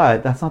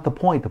 But that's not the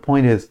point. The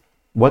point is,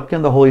 what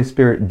can the Holy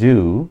Spirit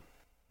do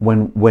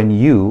when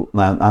you...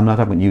 I'm not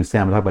talking about you,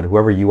 Sam. I'm talking about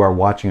whoever you are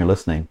watching or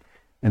listening.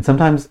 And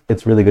sometimes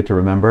it's really good to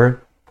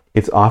remember,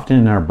 it's often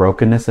in our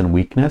brokenness and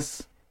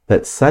weakness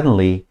that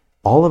suddenly,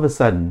 all of a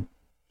sudden,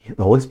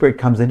 the Holy Spirit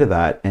comes into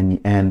that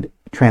and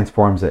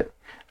transforms it.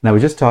 And I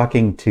was just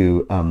talking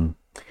to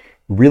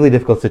really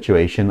difficult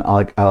situation.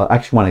 I'll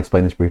actually want to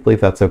explain this briefly,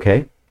 if that's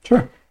okay.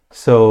 Sure.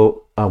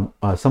 So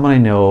someone I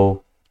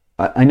know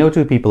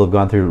two people have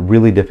gone through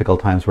really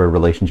difficult times where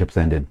relationships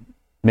ended,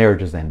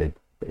 marriages ended,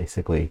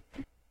 basically.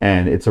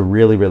 And it's a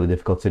really, really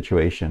difficult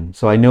situation.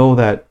 So I know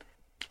that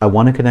I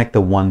want to connect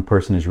the one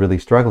person who's really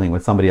struggling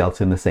with somebody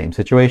else in the same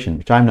situation,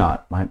 which I'm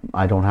not.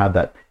 I don't have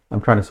that. I'm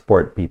trying to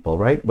support people,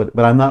 right? But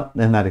I'm not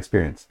in that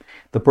experience.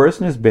 The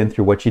person who's been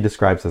through what she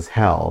describes as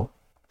hell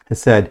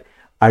has said,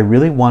 I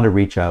really want to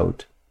reach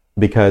out,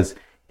 because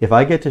if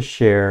I get to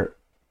share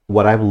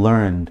what I've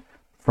learned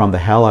from the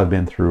hell I've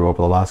been through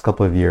over the last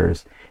couple of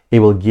years, it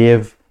will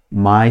give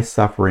my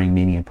suffering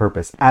meaning and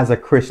purpose as a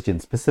Christian,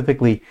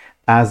 specifically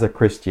as a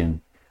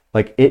Christian.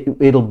 Like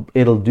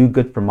it'll do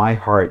good for my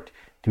heart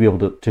to be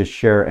able to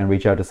share and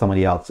reach out to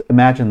somebody else.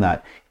 Imagine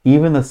that.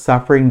 Even the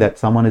suffering that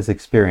someone has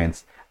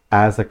experienced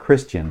as a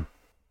Christian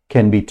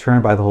can be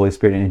turned by the Holy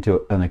Spirit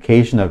into an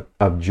occasion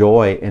of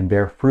joy and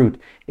bear fruit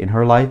in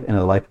her life and in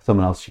the life of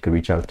someone else she could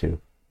reach out to.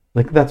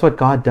 Like, that's what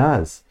God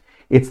does.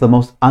 It's the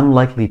most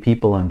unlikely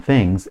people and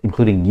things,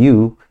 including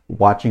you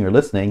watching or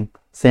listening,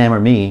 Sam or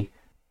me.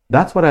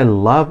 That's what I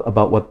love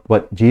about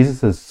what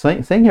Jesus is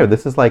saying here.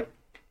 This is like,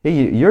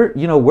 hey,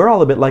 we're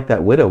all a bit like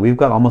that widow. We've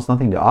got almost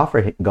nothing to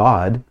offer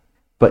God,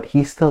 but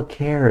he still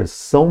cares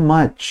so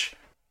much,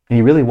 and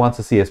he really wants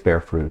to see us bear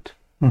fruit.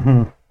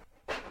 Mm-hmm.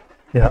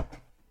 Yeah,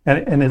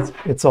 and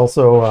it's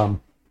also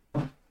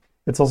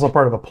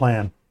part of a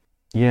plan.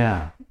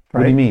 Yeah. Right?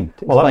 What do you mean?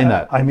 Explain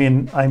that. I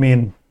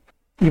mean,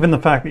 even the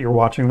fact that you're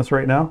watching this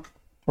right now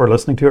or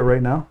listening to it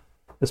right now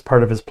is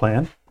part of his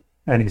plan,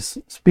 and he's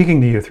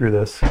speaking to you through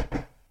this,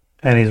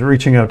 and he's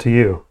reaching out to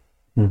you.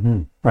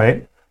 Mm-hmm.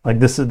 Right? Like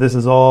this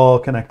is all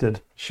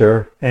connected.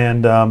 Sure.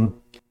 And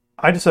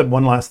I just had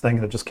one last thing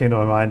that just came to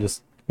my mind.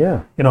 Just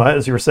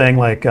as you were saying,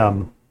 like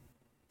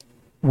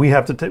we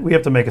have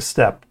to make a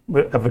step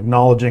of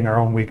acknowledging our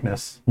own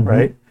weakness, mm-hmm.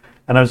 right?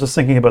 And I was just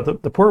thinking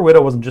about the poor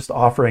widow wasn't just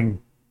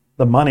offering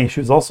the money. She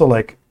was also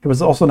it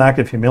was also an act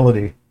of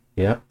humility.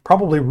 Yeah.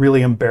 Probably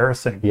really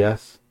embarrassing.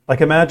 Yes.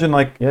 Like imagine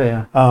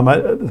Yeah.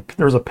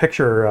 There was a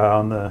picture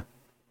on the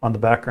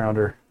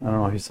backgrounder. I don't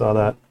know if you saw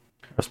that.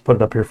 Let's put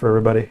it up here for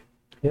everybody.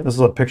 Yep. This is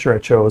a picture I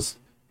chose.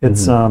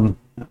 It's mm-hmm.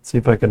 Let's see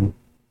if I can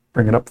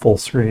bring it up full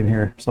screen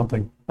here.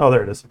 Something. Oh,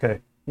 there it is.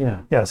 Okay.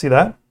 Yeah. Yeah. See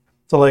that?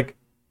 So like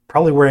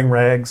probably wearing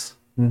rags.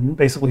 Mm-hmm.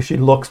 Basically, she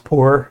looks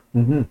poor.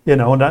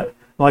 Mm-hmm. Not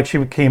like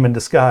she came in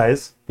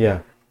disguise. Yeah.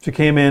 She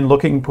came in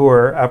looking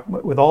poor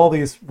with all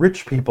these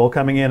rich people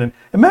coming in, and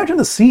imagine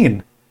the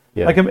scene.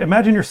 Yeah. Like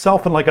imagine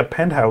yourself in like a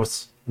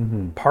penthouse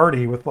mm-hmm.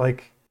 party with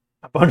like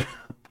a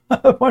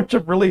bunch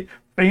of really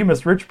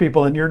famous rich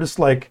people, and you're just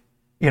like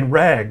in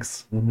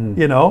rags.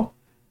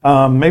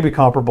 Mm-hmm. Maybe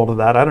comparable to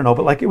that. I don't know,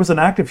 but like it was an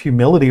act of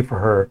humility for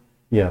her.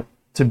 Yeah.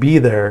 To be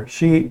there,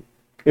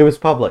 it was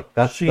public.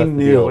 She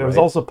knew deal, it was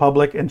right? also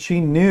public, and she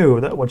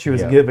knew that what she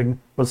was Yeah. giving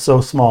was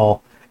so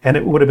small, and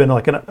it would have been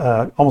like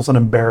almost an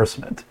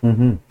embarrassment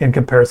mm-hmm. in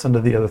comparison to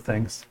the other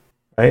things,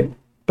 right?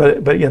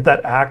 But yet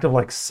that act of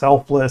like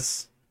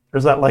selfless,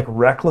 there's that like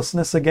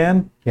recklessness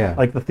again, Yeah.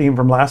 like the theme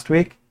from last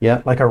week,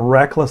 Yeah. like a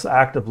reckless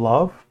act of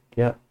love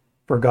Yeah.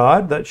 for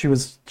God, that she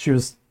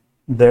was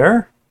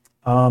there,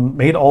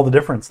 made all the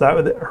difference. That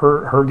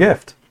her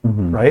gift,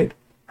 mm-hmm. right?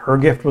 Her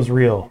gift was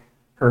real.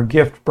 Her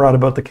gift brought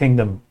about the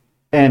kingdom.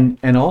 And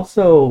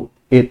also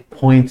it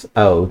points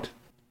out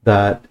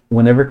that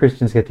whenever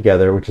Christians get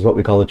together, which is what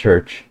we call the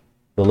church,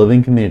 the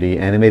living community,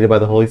 animated by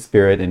the Holy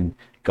Spirit and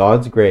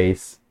God's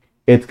grace,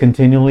 it's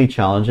continually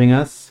challenging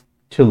us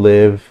to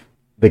live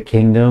the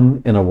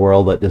kingdom in a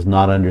world that does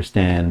not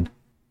understand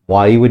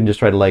why you wouldn't just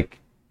try to like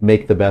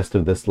make the best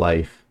of this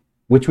life,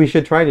 which we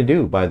should try to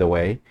do, by the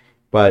way.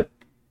 But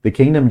the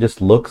kingdom just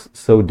looks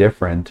so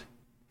different.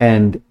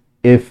 And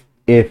if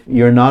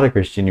you're not a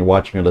Christian, you're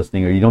watching or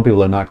listening, or you know people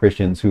who are not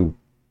Christians who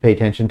pay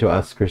attention to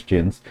us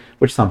Christians,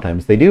 which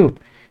sometimes they do.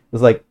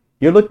 It's like,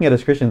 you're looking at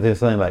us Christians and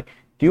something like,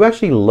 do you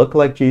actually look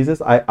like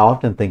Jesus? I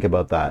often think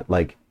about that.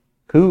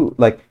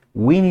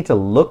 We need to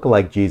look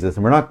like Jesus,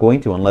 and we're not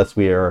going to unless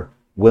we are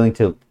willing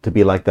to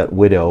be like that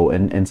widow.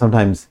 And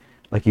sometimes,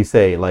 like you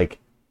say,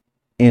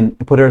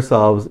 put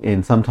ourselves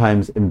in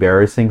sometimes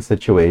embarrassing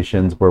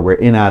situations where we're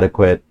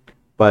inadequate,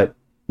 but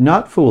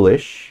not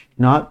foolish,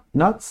 not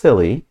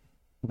silly,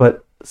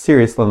 but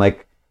seriously,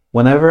 like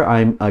whenever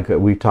I'm like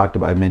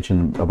I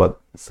mentioned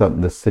about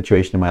this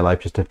situation in my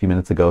life just a few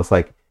minutes ago. It's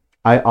like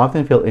I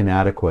often feel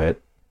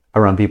inadequate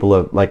around people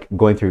of like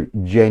going through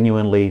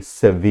genuinely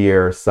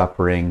severe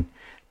suffering,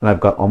 and I've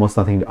got almost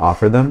nothing to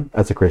offer them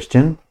as a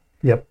Christian.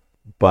 Yep.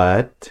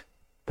 But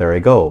there I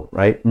go,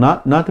 right?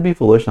 Not to be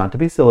foolish, not to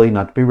be silly,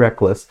 not to be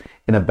reckless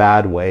in a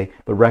bad way,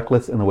 but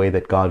reckless in the way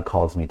that God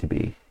calls me to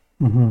be.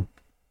 Mm-hmm.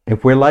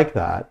 If we're like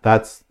that,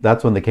 that's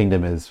when the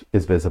kingdom is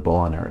visible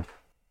on earth.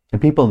 And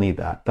people need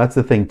that. That's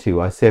the thing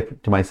too. I say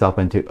to myself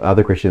and to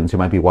other Christians who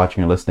might be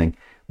watching or listening,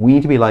 We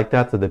need to be like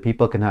that so that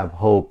people can have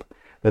hope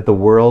that the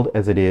world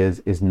as it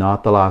is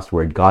not the last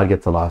word. God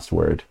gets the last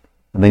word.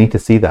 And they need to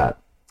see that.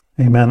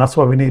 Amen. That's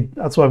why we need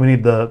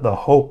the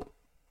hope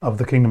of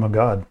the kingdom of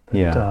God.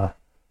 That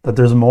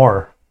there's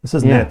more. This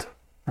isn't it,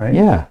 right?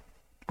 Yeah.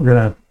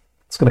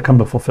 It's gonna come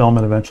to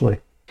fulfillment eventually.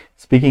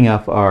 Speaking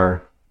of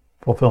our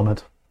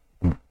fulfillment,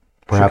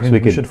 perhaps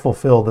we should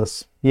fulfill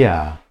this.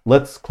 Yeah.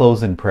 Let's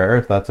close in prayer,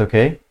 if that's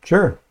okay.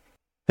 Sure.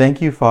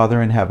 Thank you,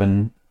 Father in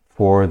heaven,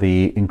 for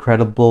the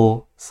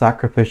incredible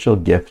sacrificial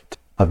gift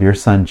of your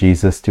Son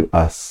Jesus to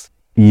us.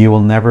 You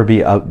will never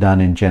be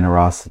outdone in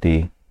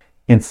generosity.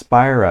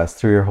 Inspire us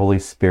through your Holy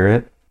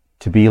Spirit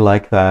to be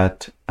like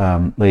that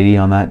lady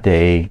on that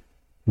day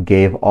who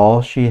gave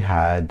all she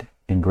had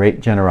in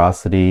great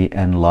generosity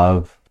and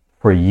love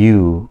for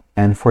you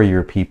and for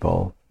your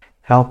people.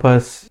 Help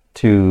us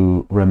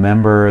to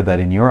remember that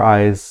in your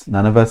eyes,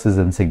 none of us is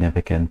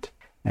insignificant,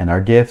 and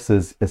our gifts,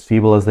 as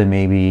feeble as they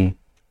may be,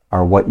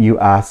 are what you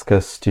ask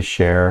us to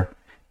share,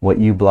 what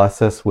you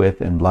bless us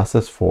with and bless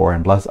us for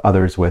and bless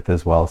others with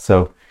as well.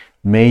 So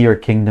may your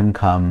kingdom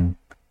come,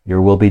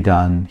 your will be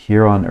done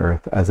here on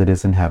earth as it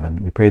is in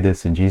heaven. We pray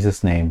this in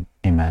Jesus' name.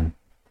 Amen.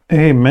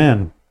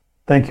 Amen.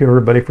 Thank you,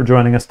 everybody, for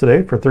joining us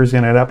today for Thursday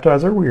Night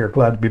Appetizer. We are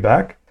glad to be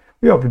back.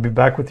 We hope to be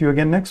back with you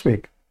again next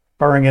week.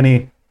 Barring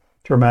any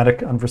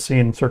dramatic,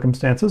 unforeseen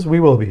circumstances, we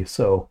will be.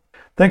 So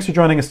thanks for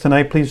joining us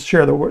tonight. Please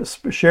share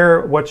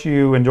what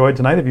you enjoyed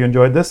tonight. If you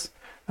enjoyed this,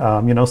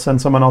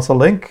 send someone else a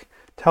link,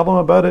 tell them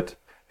about it.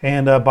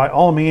 And by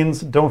all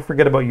means, don't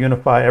forget about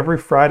Unify. Every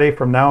Friday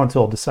from now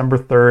until December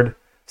 3rd,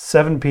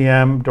 7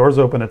 p.m. Doors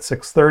open at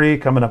 6:30.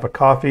 Come and have a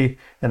coffee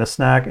and a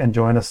snack and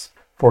join us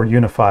for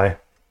Unify.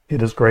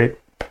 It is great.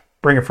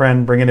 Bring a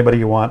friend, bring anybody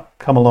you want.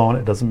 Come alone,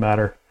 it doesn't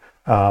matter.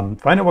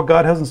 Find out what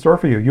God has in store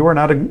for you. You are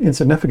not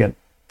insignificant.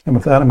 And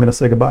with that, I'm going to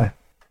say goodbye.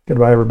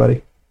 Goodbye,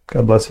 everybody.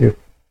 God bless you.